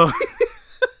Lethal.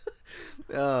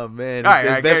 Oh man, All right, his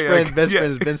all right, best carry friend, on. best Yeah.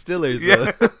 friend is Ben Stiller. So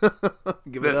Yeah.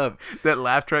 give it up. That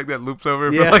laugh track that loops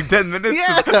over Yeah. for like 10 minutes.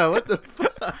 Yeah, what the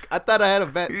fuck? I thought I had a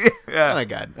bet. Yeah. Oh my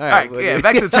god. All right, well, yeah,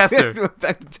 back to Chester.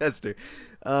 Back to Chester.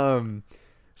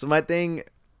 So my thing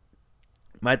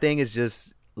is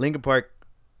just Linkin Park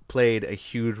played a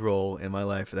huge role in my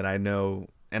life that I know,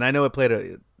 and I know it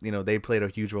played they played a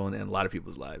huge role in a lot of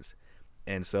people's lives,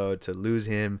 and so to lose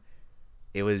him,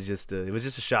 it was just a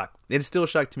shock. It's still a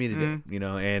shock to me today, you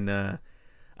know. And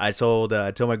I told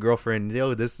my girlfriend,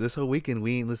 yo, this whole weekend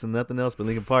we ain't listening to nothing else but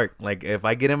Linkin Park. Like if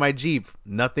I get in my Jeep,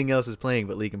 nothing else is playing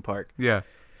but Linkin Park. Yeah.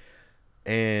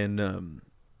 And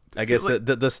I guess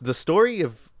the story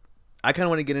of I kind of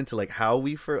want to get into like how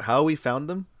we found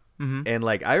them, and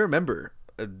like I remember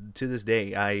to this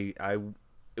day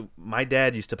my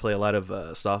dad used to play a lot of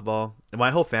softball, and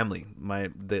my whole family,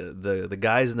 the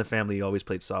guys in the family always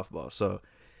played softball. So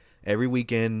every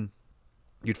weekend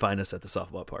you'd find us at the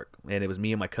softball park, and it was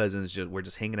me and my cousins. We're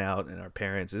just hanging out, and our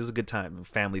parents. It was a good time,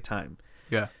 family time.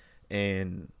 Yeah.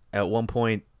 And at one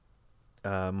point,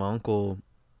 my uncle,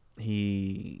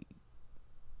 he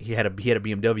had a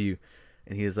BMW,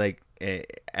 and he was like,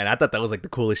 and I thought that was like the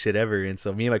coolest shit ever. And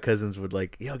so me and my cousins would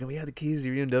like, yo, can we have the keys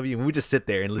to your BMW? And we would just sit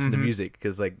there and listen to music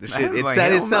because like the shit,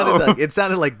 it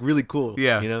sounded like really cool.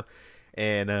 Yeah, you know.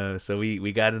 And so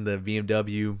we got in the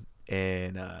BMW,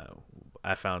 and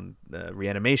I found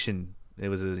Reanimation.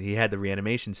 He had the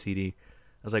Reanimation CD.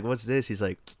 I was like, what's this? He's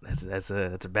like, that's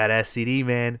a badass CD,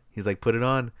 man. He's like, put it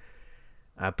on.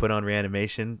 I put on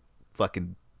Reanimation.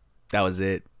 Fucking, that was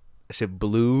it. That shit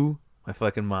blew my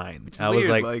fucking mind. I was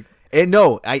like, and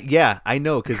no, I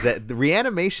know, because the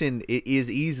Reanimation is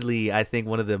easily, I think,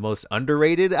 one of the most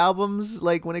underrated albums,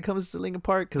 like when it comes to Linkin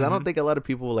Park, because I don't think a lot of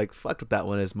people like fucked with that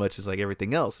one as much as like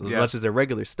everything else, as much as their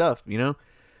regular stuff, you know.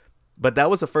 But that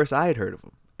was the first I had heard of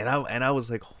them, and I was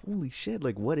like, holy shit,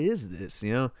 like what is this,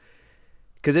 you know?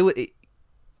 Because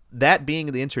that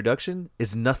being the introduction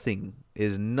is nothing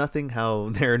how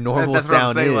their normal that's sound what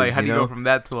I'm saying, is. like, how do you know? go from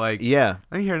that to like, yeah,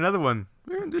 let me hear another one.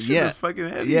 This shit is fucking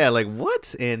heavy. Yeah, like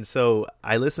what? And so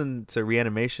I listened to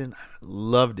Reanimation,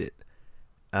 loved it,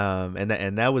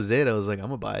 and that was it. I was like, I'm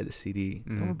gonna buy the CD.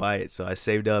 I'm gonna buy it. So I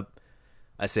saved up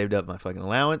my fucking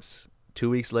allowance. 2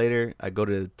 weeks later, I go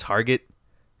to Target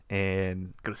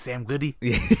and go to Sam Goody,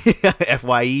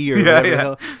 FYE or whatever the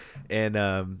hell. And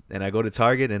I go to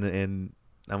Target and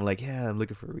I'm like, yeah, I'm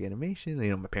looking for Reanimation. And,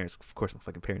 you know, my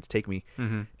fucking parents take me,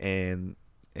 and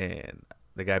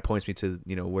the guy points me to,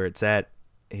 you know, where it's at.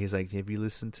 And he's like, have you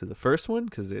listened to the first one?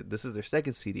 Because this is their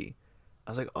second CD.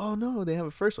 I was like, oh no, they have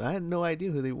a first one. I had no idea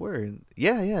who they were. And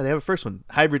yeah, they have a first one,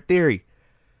 Hybrid Theory.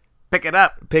 Pick it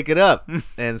up.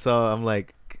 And so I'm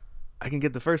like, I can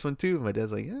get the first one too. My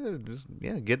dad's like,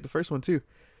 get the first one too.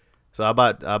 So I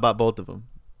bought both of them.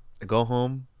 I go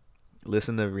home,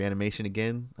 listen to Reanimation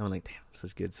again. I'm like, damn,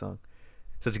 such a good song,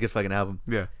 such a good fucking album.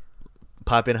 Yeah.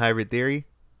 Pop in Hybrid Theory.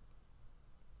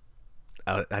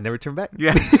 I never turned back.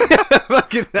 Yeah.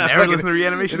 Never listen to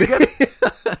Reanimation again.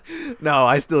 No,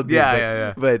 I still do.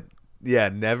 Yeah. But yeah,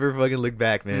 never fucking look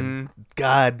back, man.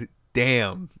 God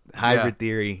damn, Hybrid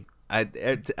Theory. I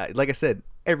like I said,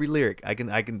 every lyric I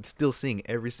can still sing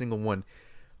every single one,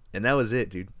 and that was it,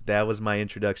 dude. That was my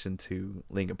introduction to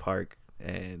Linkin Park,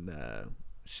 and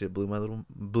shit blew my little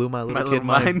kid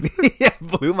mind. Yeah,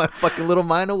 blew my fucking little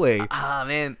mind away. Ah,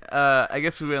 man. I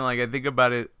guess when like I think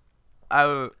about it, I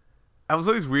was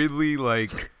always weirdly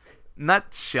like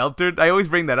not sheltered. I always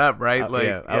bring that up, right?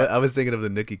 I was thinking of the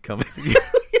Nookie coming.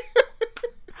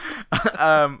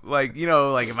 Like, you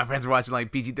know, like if my friends were watching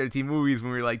like PG-13 movies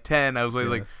when we were like 10, I was always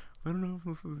like, I don't know if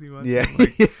I'm supposed to be watching. Yeah.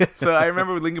 Like, so I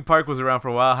remember Linkin Park was around for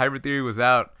a while. Hybrid Theory was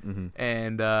out,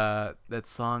 and that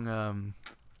song,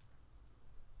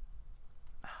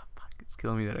 it's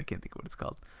killing me that I can't think of what it's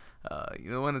called.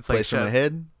 You know when it's like Place in my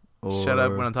head. Shut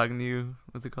up when I'm talking to you.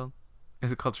 What's it called?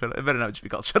 Is it called Shut Up? It better not just be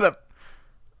called Shut Up.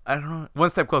 I don't know.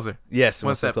 One Step Closer. Yes,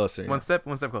 one step closer. One step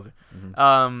closer. And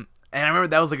I remember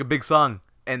that was like a big song,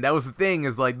 and that was the thing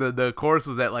is like the chorus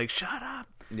was that like shut up.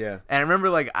 Yeah. And I remember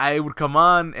like I would come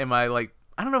on and I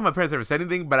don't know if my parents ever said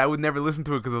anything, but I would never listen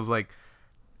to it because I was like,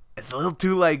 it's a little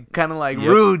too like kind of like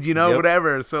rude, you know,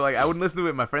 whatever. So like I wouldn't listen to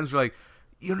it. My friends were like,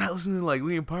 you're not listening to like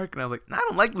Linkin Park, and I was like, no, I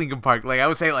don't like Linkin Park. Like I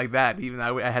would say it like that, even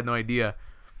I had no idea.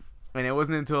 And it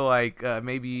wasn't until like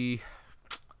maybe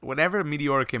whenever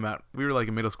Meteora came out, we were like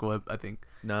in middle school, I think.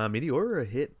 Nah, Meteora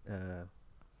hit.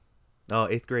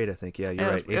 8th grade, I think. Yeah, you're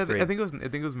right. 8th grade. I think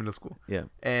it was middle school. Yeah.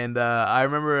 And I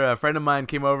remember a friend of mine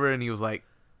came over and he was like,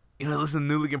 you know, listen to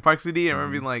New Linkin Park CD. I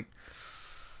remember being like,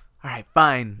 all right,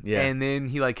 fine. Yeah. And then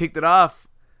he like kicked it off,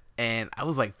 and I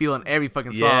was like feeling every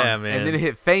fucking song. Yeah, man. And then it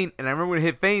hit Faint, and I remember when it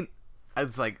hit Faint, I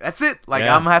was like, that's it. Like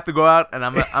I'm gonna have to go out and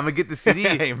I'm gonna get the CD.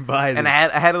 And buy this. And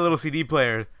I had a little CD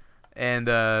player, and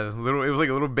it was like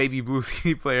a little baby blue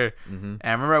CD player. And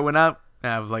I remember I went out.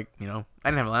 And I was like, you know, I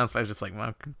didn't have an allowance, but I was just like,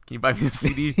 Mom, can you buy me the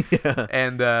CD?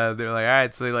 And they were like, all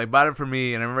right. So they like bought it for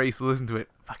me, and I remember I used to listen to it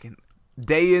fucking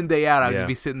day in, day out. I would just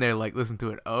be sitting there like listening to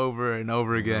it over and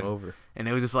over again. And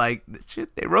it was just like,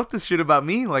 shit, they wrote this shit about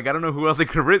me. Like, I don't know who else they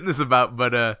could have written this about,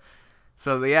 but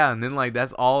so yeah. And then like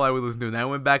that's all I would listen to. And then I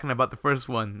went back and I bought the first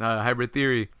one, Hybrid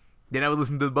Theory. Then I would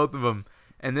listen to both of them.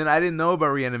 And then I didn't know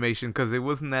about Reanimation because it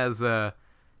wasn't as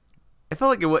I felt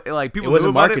like it was like people. It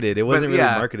wasn't knew about marketed. It wasn't really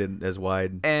marketed as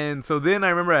wide. And so then I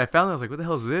remember I found it. I was like, "What the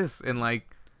hell is this?" And like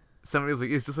somebody was like,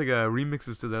 "It's just like a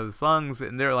remixes to the other songs,"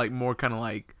 and they're like more kind of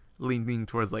like leaning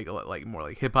towards like more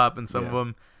like hip hop and some of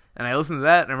them. And I listened to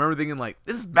that, and I remember thinking like,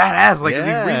 "This is badass! Like these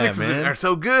remixes are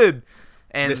so good."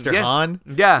 And Mr. yeah, Hahn.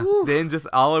 Yeah. Woo. Then just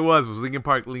all it was Linkin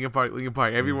Park, Linkin Park, Linkin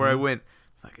Park. Everywhere I went,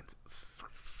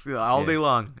 fucking all day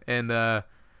long. And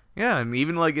yeah, and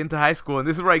even like into high school. And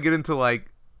this is where I get into like,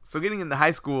 so getting into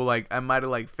high school, like I might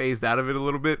have like phased out of it a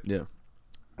little bit. Yeah.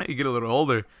 You get a little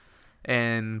older,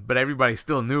 but everybody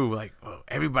still knew, like,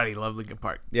 everybody loved Linkin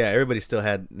Park. Yeah, everybody still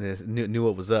had this, knew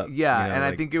what was up. Yeah, you know, and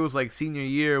like, I think it was like senior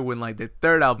year when like the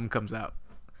third album comes out,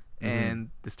 and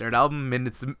this third album,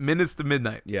 Minutes to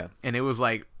Midnight. Yeah. And it was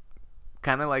like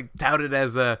kind of like touted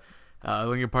as a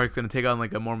Linkin Park's gonna take on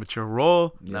like a more mature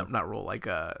role, not role, like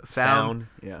a sound.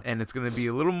 Yeah. And it's gonna be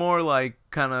a little more like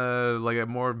kind of like a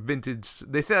more vintage.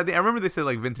 They said, I remember they said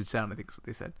like vintage sound. I think is what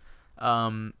they said.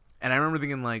 And I remember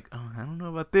thinking like, oh, I don't know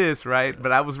about this, right?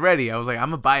 But I was ready. I was like,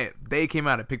 I'm gonna buy it. Day it came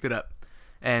out, I picked it up,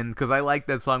 and because I like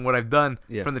that song, What I've Done,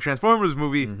 from the Transformers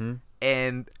movie,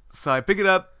 and so I pick it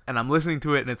up and I'm listening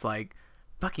to it, and it's like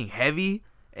fucking heavy,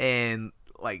 and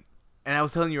like, and I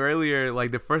was telling you earlier, like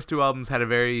the first two albums had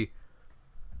it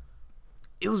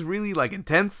was really like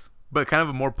intense, but kind of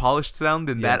a more polished sound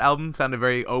than that album. Sounded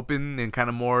very open and kind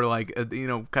of more like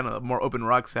kind of more open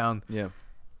rock sound. Yeah.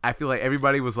 I feel like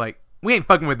everybody was like, we ain't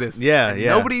fucking with this. Yeah, and yeah.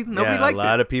 Nobody liked it. A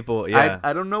lot of people, yeah.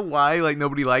 I don't know why, like,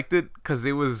 nobody liked it, because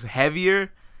it was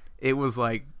heavier. It was,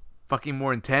 like, fucking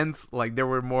more intense. Like, there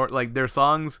were more, like, their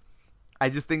songs, I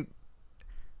just think,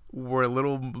 were a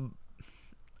little,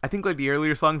 I think, like, the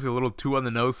earlier songs are a little too on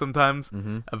the nose sometimes,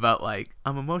 about, like,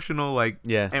 I'm emotional, like,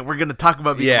 and we're going to talk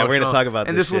about being emotional. we're going to talk about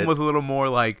and this one was a little more,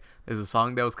 like, there's a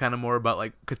song that was kind of more about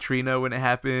like Katrina when it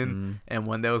happened, and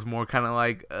one that was more kind of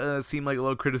like seemed like a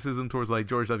little criticism towards like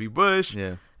George W. Bush,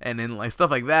 and then like stuff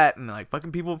like that, and like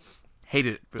fucking people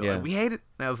hated it. Like, we hate it.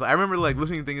 And I remember like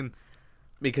listening and thinking,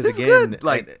 because this again,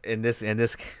 like in this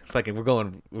fucking we're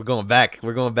going back,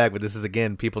 but this is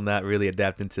again people not really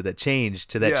adapting to that change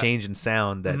in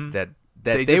sound that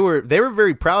they were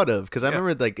very proud of, because I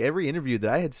remember like every interview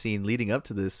that I had seen leading up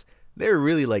to this, they were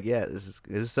really like, yeah, this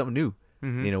is something new.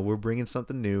 You know, we're bringing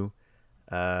something new,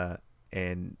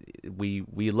 and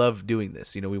we love doing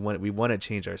this. You know, we want to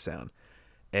change our sound.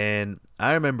 And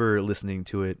I remember listening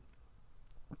to it,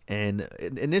 and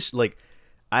initially, like,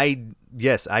 I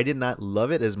did not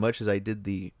love it as much as I did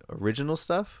the original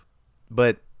stuff,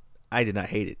 but I did not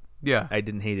hate it. Yeah, I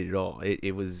didn't hate it at all.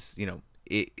 It was, you know,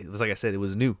 it was like I said, it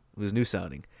was new. It was new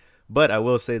sounding. But I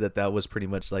will say that was pretty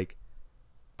much like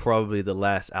probably the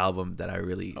last album that I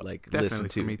really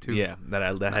listened to. For me too. Yeah, that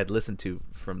I had listened to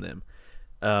from them.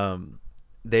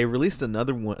 They released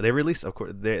another one. They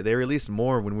released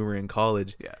more when we were in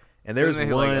college. Yeah, and there's one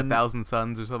like 1,000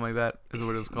 Suns or something like that is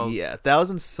what it was called. Yeah,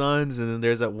 1,000 Suns, and then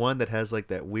there's that one that has like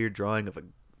that weird drawing of a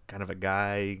kind of a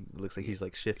guy. Looks like he's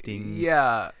like shifting.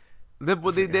 Yeah. They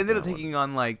ended up taking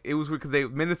on like, it was because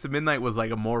Minutes to Midnight was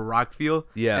like a more rock feel.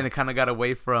 Yeah, and it kind of got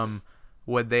away from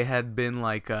what they had been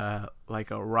like a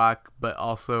rock, but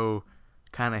also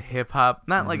kind of hip hop.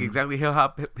 Not like exactly hip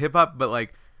hop, but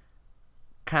like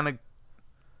kind of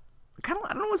I don't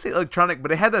want to say electronic,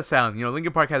 but it had that sound. You know,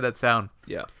 Linkin Park had that sound.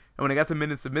 Yeah. And when it got to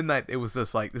Minutes to Midnight, it was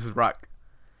just like, this is rock.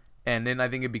 And then I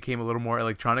think it became a little more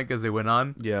electronic as they went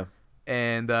on. Yeah.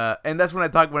 And that's when I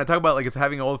talk about like it's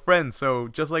having old friends. So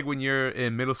just like when you're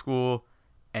in middle school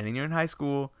and then you're in high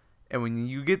school, and when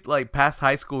you get like past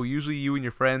high school, usually you and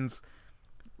your friends,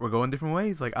 we're going different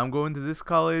ways. Like, I'm going to this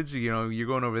college, you know, you're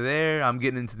going over there, I'm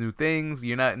getting into new things,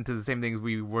 you're not into the same things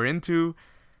we were into.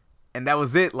 And that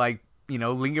was it. Like, you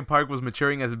know, Linkin Park was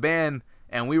maturing as a band,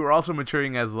 and we were also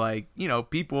maturing as like, you know,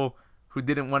 people who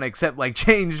didn't want to accept like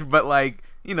change, but like,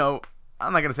 you know,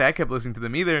 I'm not gonna say I kept listening to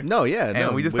them either. No, yeah, and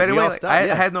no, we just faded away. Like, stopped,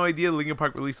 I had no idea Linkin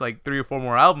Park released like 3 or 4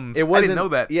 more albums. I didn't know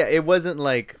that. Yeah, it wasn't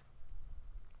like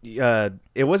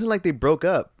they broke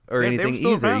up or anything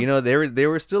either. Around. You know, they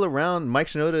were still around. Mike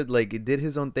Shinoda like did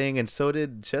his own thing, and so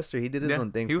did Chester. He did his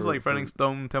own thing. He was like fronting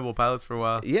Stone Temple Pilots for a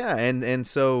while. Yeah, and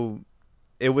so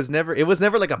it was never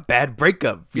like a bad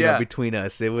breakup, you know, between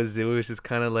us. It was just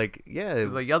kind of like, yeah, it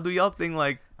was like, y'all do y'all thing.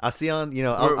 Like, I'll see you on, you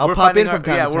know, I'll pop in from time to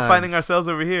time. Yeah, we're finding ourselves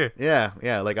over here. Yeah,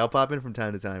 like I'll pop in from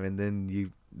time to time, and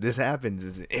then this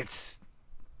happens. It's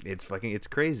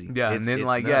crazy. Yeah, and then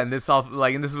like, nuts. Yeah, and it's all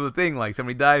like, and this is the thing, like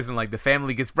somebody dies and like the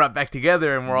family gets brought back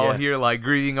together, and we're all here like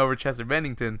grieving over Chester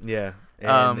Bennington. Yeah,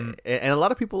 and a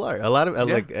lot of people are. A lot of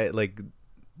like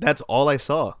that's all I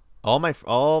saw.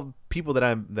 All people that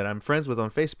I'm friends with on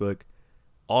Facebook,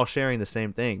 all sharing the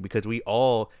same thing, because we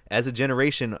all, as a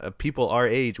generation of people our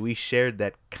age, we shared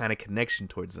that kind of connection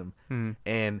towards them.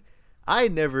 And I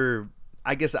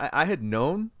guess I had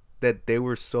known that they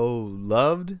were so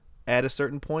loved at a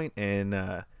certain point, and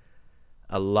a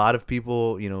lot of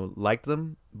people, you know, liked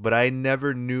them, but I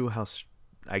never knew how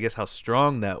I guess how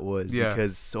strong that was, Yeah.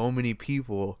 because so many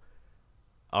people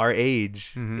our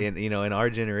age Mhm. in our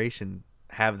generation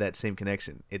have that same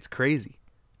connection. It's crazy.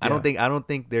 I Yeah. don't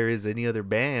think there is any other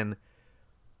band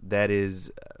that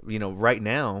is right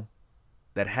now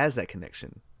that has that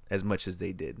connection as much as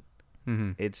they did.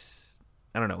 Mhm. It's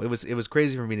I don't know. It was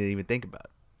crazy for me to even think about,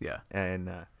 Yeah. and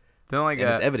Then like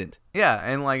it's evident. yeah,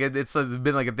 and like it's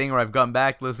been like a thing where I've gone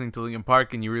back listening to Linkin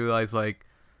Park, and you realize like,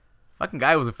 fucking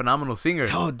guy was a phenomenal singer.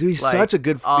 Oh, dude, he's Like, such a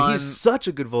good on- he's such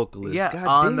a good vocalist. Yeah, God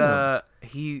on damn.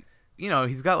 he,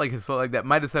 he's got like his song like that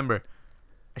My December.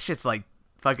 That shit's like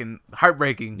fucking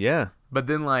heartbreaking. Yeah. But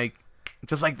then like,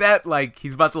 just like that, like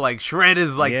he's about to like shred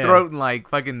his like Yeah. throat and like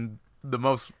fucking the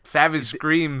most savage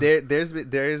screams. I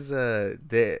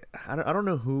don't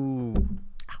know who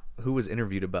was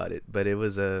interviewed about it, but it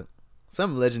was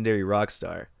some legendary rock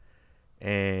star,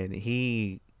 and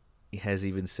he has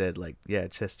even said like, yeah,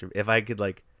 Chester, if I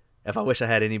wish I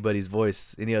had anybody's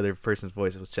voice, any other person's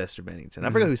voice, it was Chester Bennington. I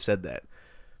forgot who said that,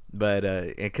 but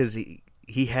because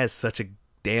he has such a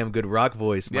damn good rock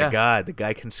voice. My Yeah. God, the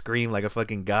guy can scream like a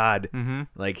fucking god. Mm-hmm.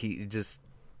 Like he just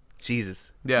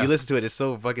Jesus. Yeah. You listen to it, it's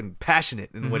so fucking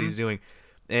passionate in what he's doing.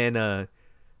 And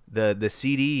the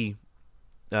CD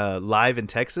live in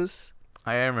Texas.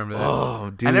 I remember that.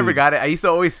 Oh, dude. I never got it. I used to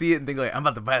always see it and think like, I'm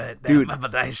about to buy that. Dude. I'm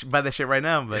about to buy that shit right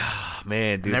now. But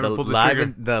Man, dude, never the pulled the live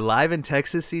trigger. the live in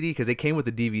Texas CD, because it came with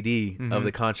the DVD of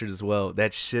the concert as well.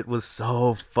 That shit was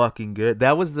so fucking good.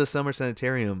 That was the Summer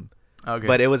Sanitarium, okay,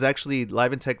 but it was actually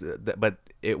live in Texas. But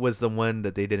it was the one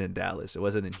that they did in Dallas. It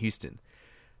wasn't in Houston,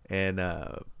 and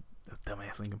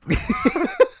dumbass Linkin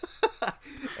Park.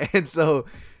 and so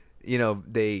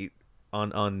they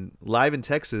on live in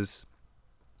Texas,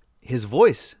 his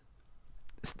voice,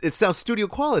 it sounds studio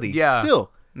quality. Yeah.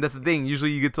 Still. And that's the thing. Usually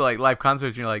you get to like live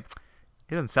concerts and you're like,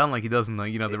 it doesn't sound like he does in the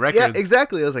the records. Yeah,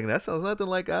 exactly. I was like, that sounds nothing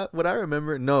like what I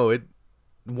remember. No, it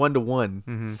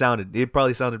 1-to-1 sounded. It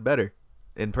probably sounded better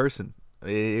in person.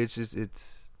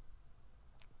 It's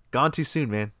gone too soon,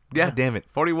 man. Yeah. God damn it.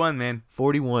 41, man.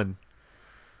 41.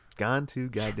 Gone too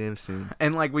goddamn soon.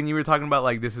 And like when you were talking about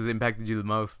like this has impacted you the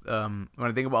most, when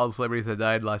I think about all the celebrities that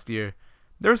died last year,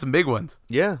 there were some big ones.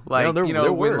 Yeah. Like no, there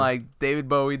when were. like David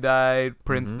Bowie died,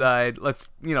 Prince died. Let's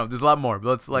there's a lot more, but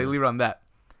let's like leave it on that.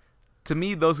 To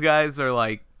me, those guys are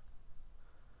like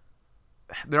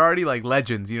they're already like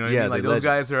legends. You know what I Yeah, mean? Like they're those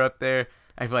legends. guys are up there.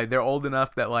 I feel like they're old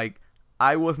enough that like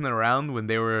I wasn't around when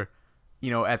they were,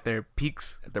 at their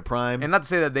peaks. At their prime. And not to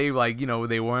say that they like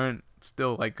they weren't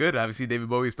still like good. Obviously, David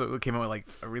Bowie still came out with like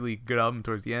a really good album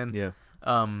towards the end. yeah.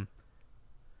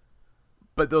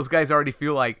 But those guys already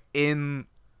feel like in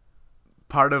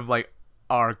part of like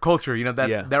our culture. That's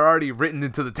Yeah. they're already written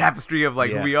into the tapestry of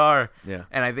like Yeah. who we are. Yeah.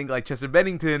 And I think like Chester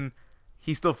Bennington,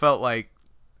 he still felt like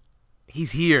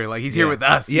he's here, like he's here Yeah. with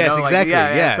us. Yes, Like, exactly.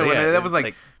 Yeah, So yeah. that was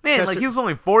like, man, Chester- like he was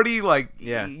only 40. Like,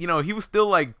 Yeah. he was still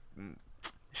like,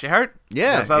 shit hurt.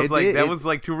 Yeah, So I was it like, did. that was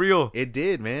like too real. It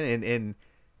did, man.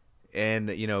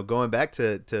 And going back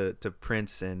to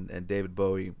Prince and David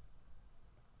Bowie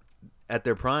at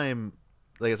their prime,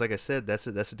 like I said, that's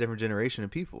a different generation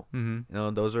of people.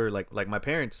 Mm-hmm. Those are like my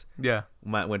parents. Yeah.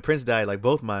 When Prince died, like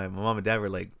both my mom and dad were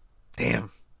like,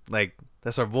 damn, like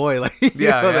that's our boy. Like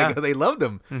Yeah, yeah. like, they loved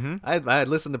him. Mm-hmm. I had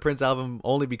listened to Prince album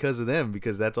only because of them,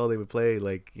 because that's all they would play,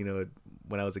 like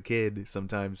when I was a kid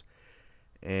sometimes.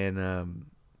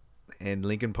 And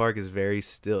Linkin Park is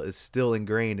still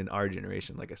ingrained in our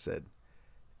generation, like I said.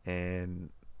 And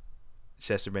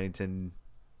Chester Bennington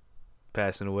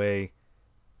passing away,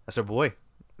 that's our boy.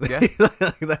 Yeah.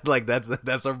 like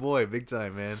that's our boy, big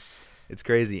time, man. It's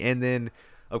crazy. And then,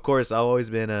 of course, I've always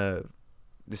been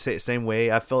the same way.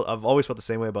 I've always felt the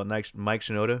same way about Mike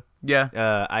Shinoda. Yeah.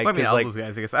 I Well, I mean, all like those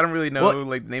guys, I guess. I don't really know Well-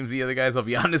 like names of the other guys, I'll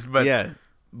be honest, but yeah,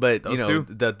 but those two.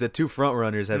 the two front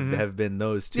runners have been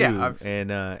those two. Yeah, obviously.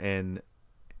 and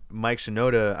Mike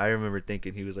Shinoda, I remember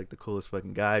thinking he was like the coolest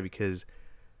fucking guy, because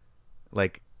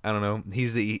like I don't know,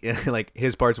 he's like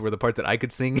his parts were the parts that I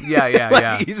could sing. Yeah, yeah, like,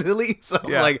 yeah. easily. So I'm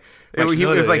Yeah. like It was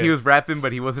Shinoda, like yeah. he was rapping,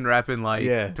 but he wasn't rapping like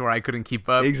Yeah. to where I couldn't keep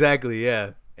up. Exactly,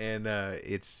 yeah. And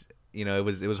it's it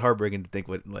was heartbreaking to think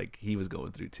what like he was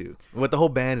going through too. What the whole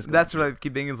band is going That's what I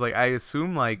keep thinking. Is like I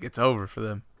assume like it's over for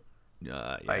them. through.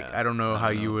 Like I don't know how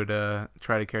you would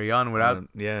try to carry on without.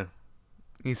 Yeah.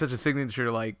 He's such a signature.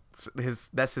 Like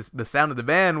the sound of the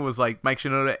band was like Mike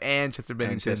Shinoda and Chester And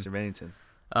Bennington. Chester Bennington.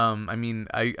 I mean,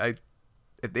 I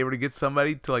if they were to get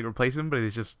somebody to like replace him, but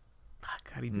it's just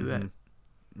fuck, how do you do that?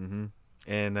 Mm-hmm.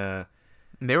 And And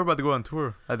they were about to go on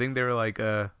tour. I think they were like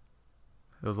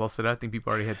it was all set out. I think people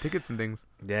already had tickets and things.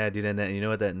 yeah, dude, and that you know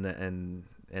what that and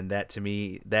that to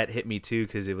me that hit me too,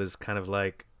 because it was kind of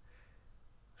like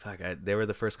they were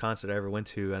the first concert I ever went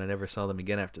to, and I never saw them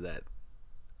again after that.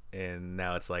 And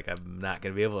now it's like I'm not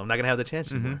gonna have the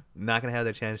chance anymore. Not gonna have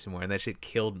that chance anymore. And that shit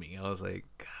killed me. I was like,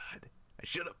 God, I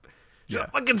should have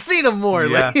fucking seen them more.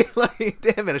 Yeah. Like,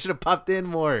 damn it, I should have popped in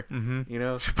more. Mm-hmm. You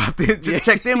know, Should popped in, just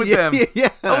checked in with them. Yeah.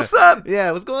 Oh, what's up?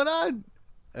 Yeah, what's going on?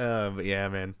 But yeah,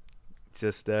 man,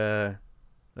 just fucking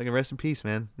rest in peace,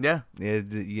 man. Yeah.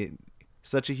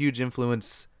 Such a huge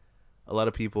influence. A lot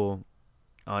of people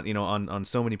on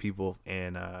so many people,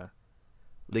 and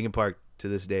Linkin Park to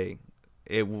this day,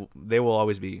 they will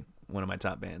always be one of my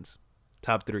top bands,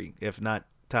 top 3, if not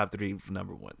top 3,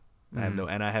 number 1.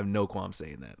 I have no qualm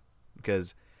saying that,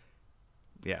 because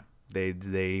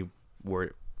they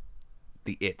were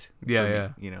the it. Yeah, for me, yeah.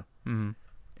 You know, Mm-hmm.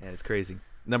 and it's crazy.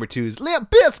 Number 2 is Limp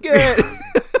Bizkit.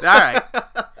 All right.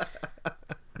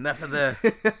 Enough of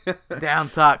the down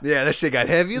talk. Yeah, that shit got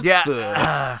heavy as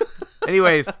fuck.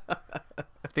 Anyways, I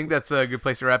think that's a good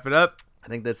place to wrap it up. I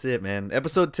think that's it, man.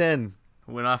 Episode 10.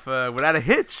 Went off without a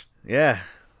hitch, Yeah.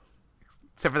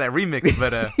 except for that remix.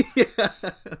 But Yeah.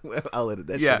 Well, I'll edit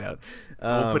that shit out.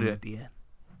 we'll put it at the end.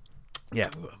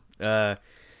 Yeah, we will.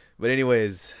 But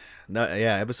anyways,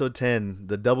 episode 10.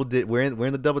 We're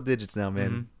in the double digits now, man.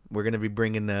 Mm-hmm. We're gonna be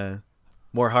bringing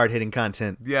more hard hitting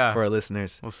content. Yeah. For our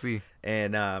listeners. We'll see.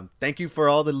 And thank you for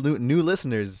all the new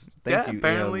listeners. Thank you.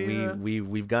 Apparently,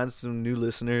 we've gotten some new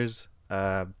listeners.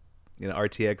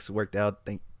 RTX worked out.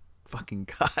 Thank fucking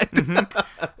God. Mm-hmm.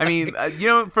 I mean,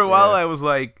 for a while I was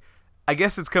like, I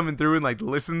guess it's coming through in like the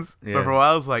listens. Yeah. But for a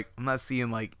while I was like, I'm not seeing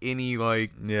like any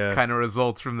like kind of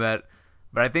results from that.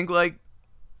 But I think like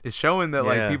it's showing that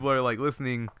like people are like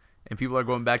listening, and people are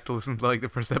going back to listen to like the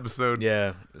first episode.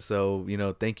 Yeah. So,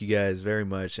 thank you guys very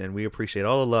much. And we appreciate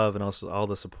all the love and also all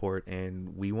the support.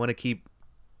 And we want to keep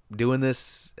doing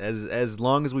this as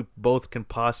long as we both can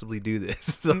possibly do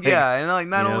this. And like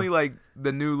not only like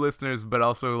the new listeners, but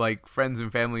also like friends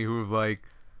and family who have like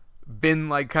been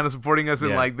like kind of supporting us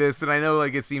in like this. And I know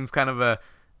like it seems kind of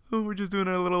we're just doing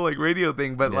our little like radio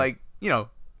thing, but like,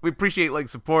 we appreciate like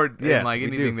support and like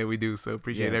anything that we do. So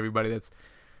appreciate everybody that's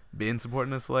been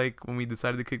supporting us like when we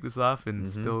decided to kick this off and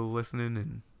still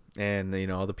listening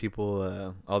and all the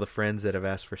people, all the friends that have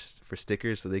asked for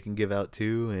stickers so they can give out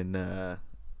too,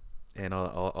 and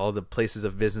all the places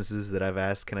of businesses that I've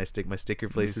asked, can I stick my sticker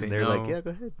places? And they're like, yeah,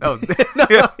 go ahead. Oh,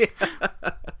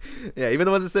 yeah. Even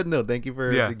the ones that said no, thank you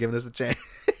for giving us a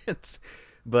chance.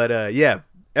 But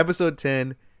episode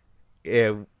 10.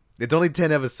 Yeah, it's only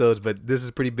 10 episodes, but this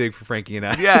is pretty big for Frankie and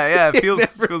I. Yeah, it feels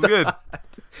good.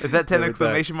 Is that 10 Never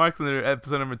exclamation marks in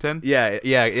episode number 10? Yeah.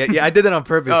 I did that on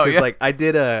purpose because yeah. like I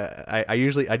did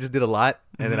I just did a lot,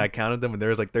 and then I counted them, and there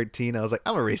was like 13. I was like,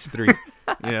 I'm gonna erase 3.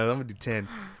 I'm gonna do 10.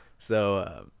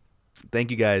 So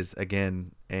thank you guys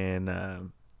again,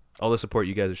 and all the support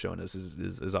you guys are showing us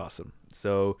is awesome.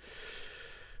 So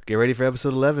get ready for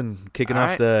episode 11, kicking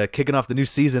off the new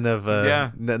season of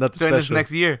nothing special this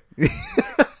next year.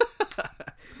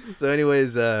 So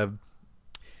anyways,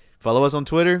 follow us on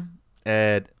Twitter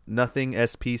at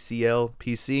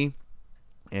nothingspclpc,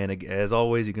 and as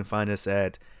always, you can find us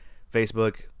at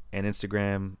Facebook and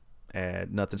Instagram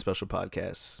at Nothing Special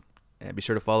Podcasts, and be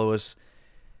sure to follow us.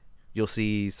 You'll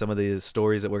see some of the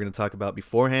stories that we're going to talk about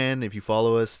beforehand. If you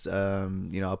follow us,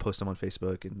 I'll post them on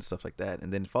Facebook and stuff like that.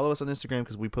 And then follow us on Instagram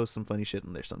because we post some funny shit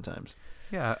in there sometimes.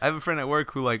 Yeah, I have a friend at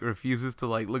work who like refuses to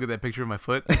like look at that picture of my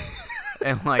foot,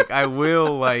 and like I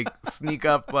will like sneak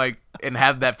up like and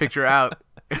have that picture out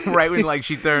right when like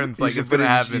she turns. Like it's gonna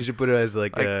happen. You should put it as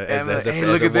like as hey,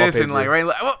 look at this, and like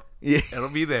yeah, it'll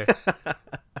be there.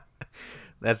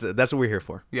 That's what we're here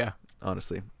for. Yeah,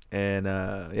 honestly. And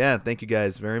thank you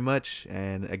guys very much.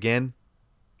 And again,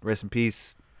 rest in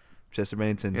peace, Chester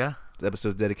Bennington. Yeah, this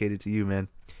episode's dedicated to you, man.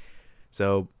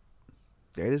 So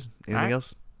there it is. Anything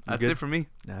else? That's it for me.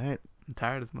 All right. I'm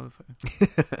tired of this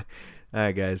motherfucker. All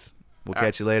right, guys. We'll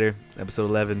catch you later. Episode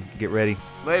 11. Get ready.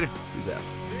 Later. Peace out.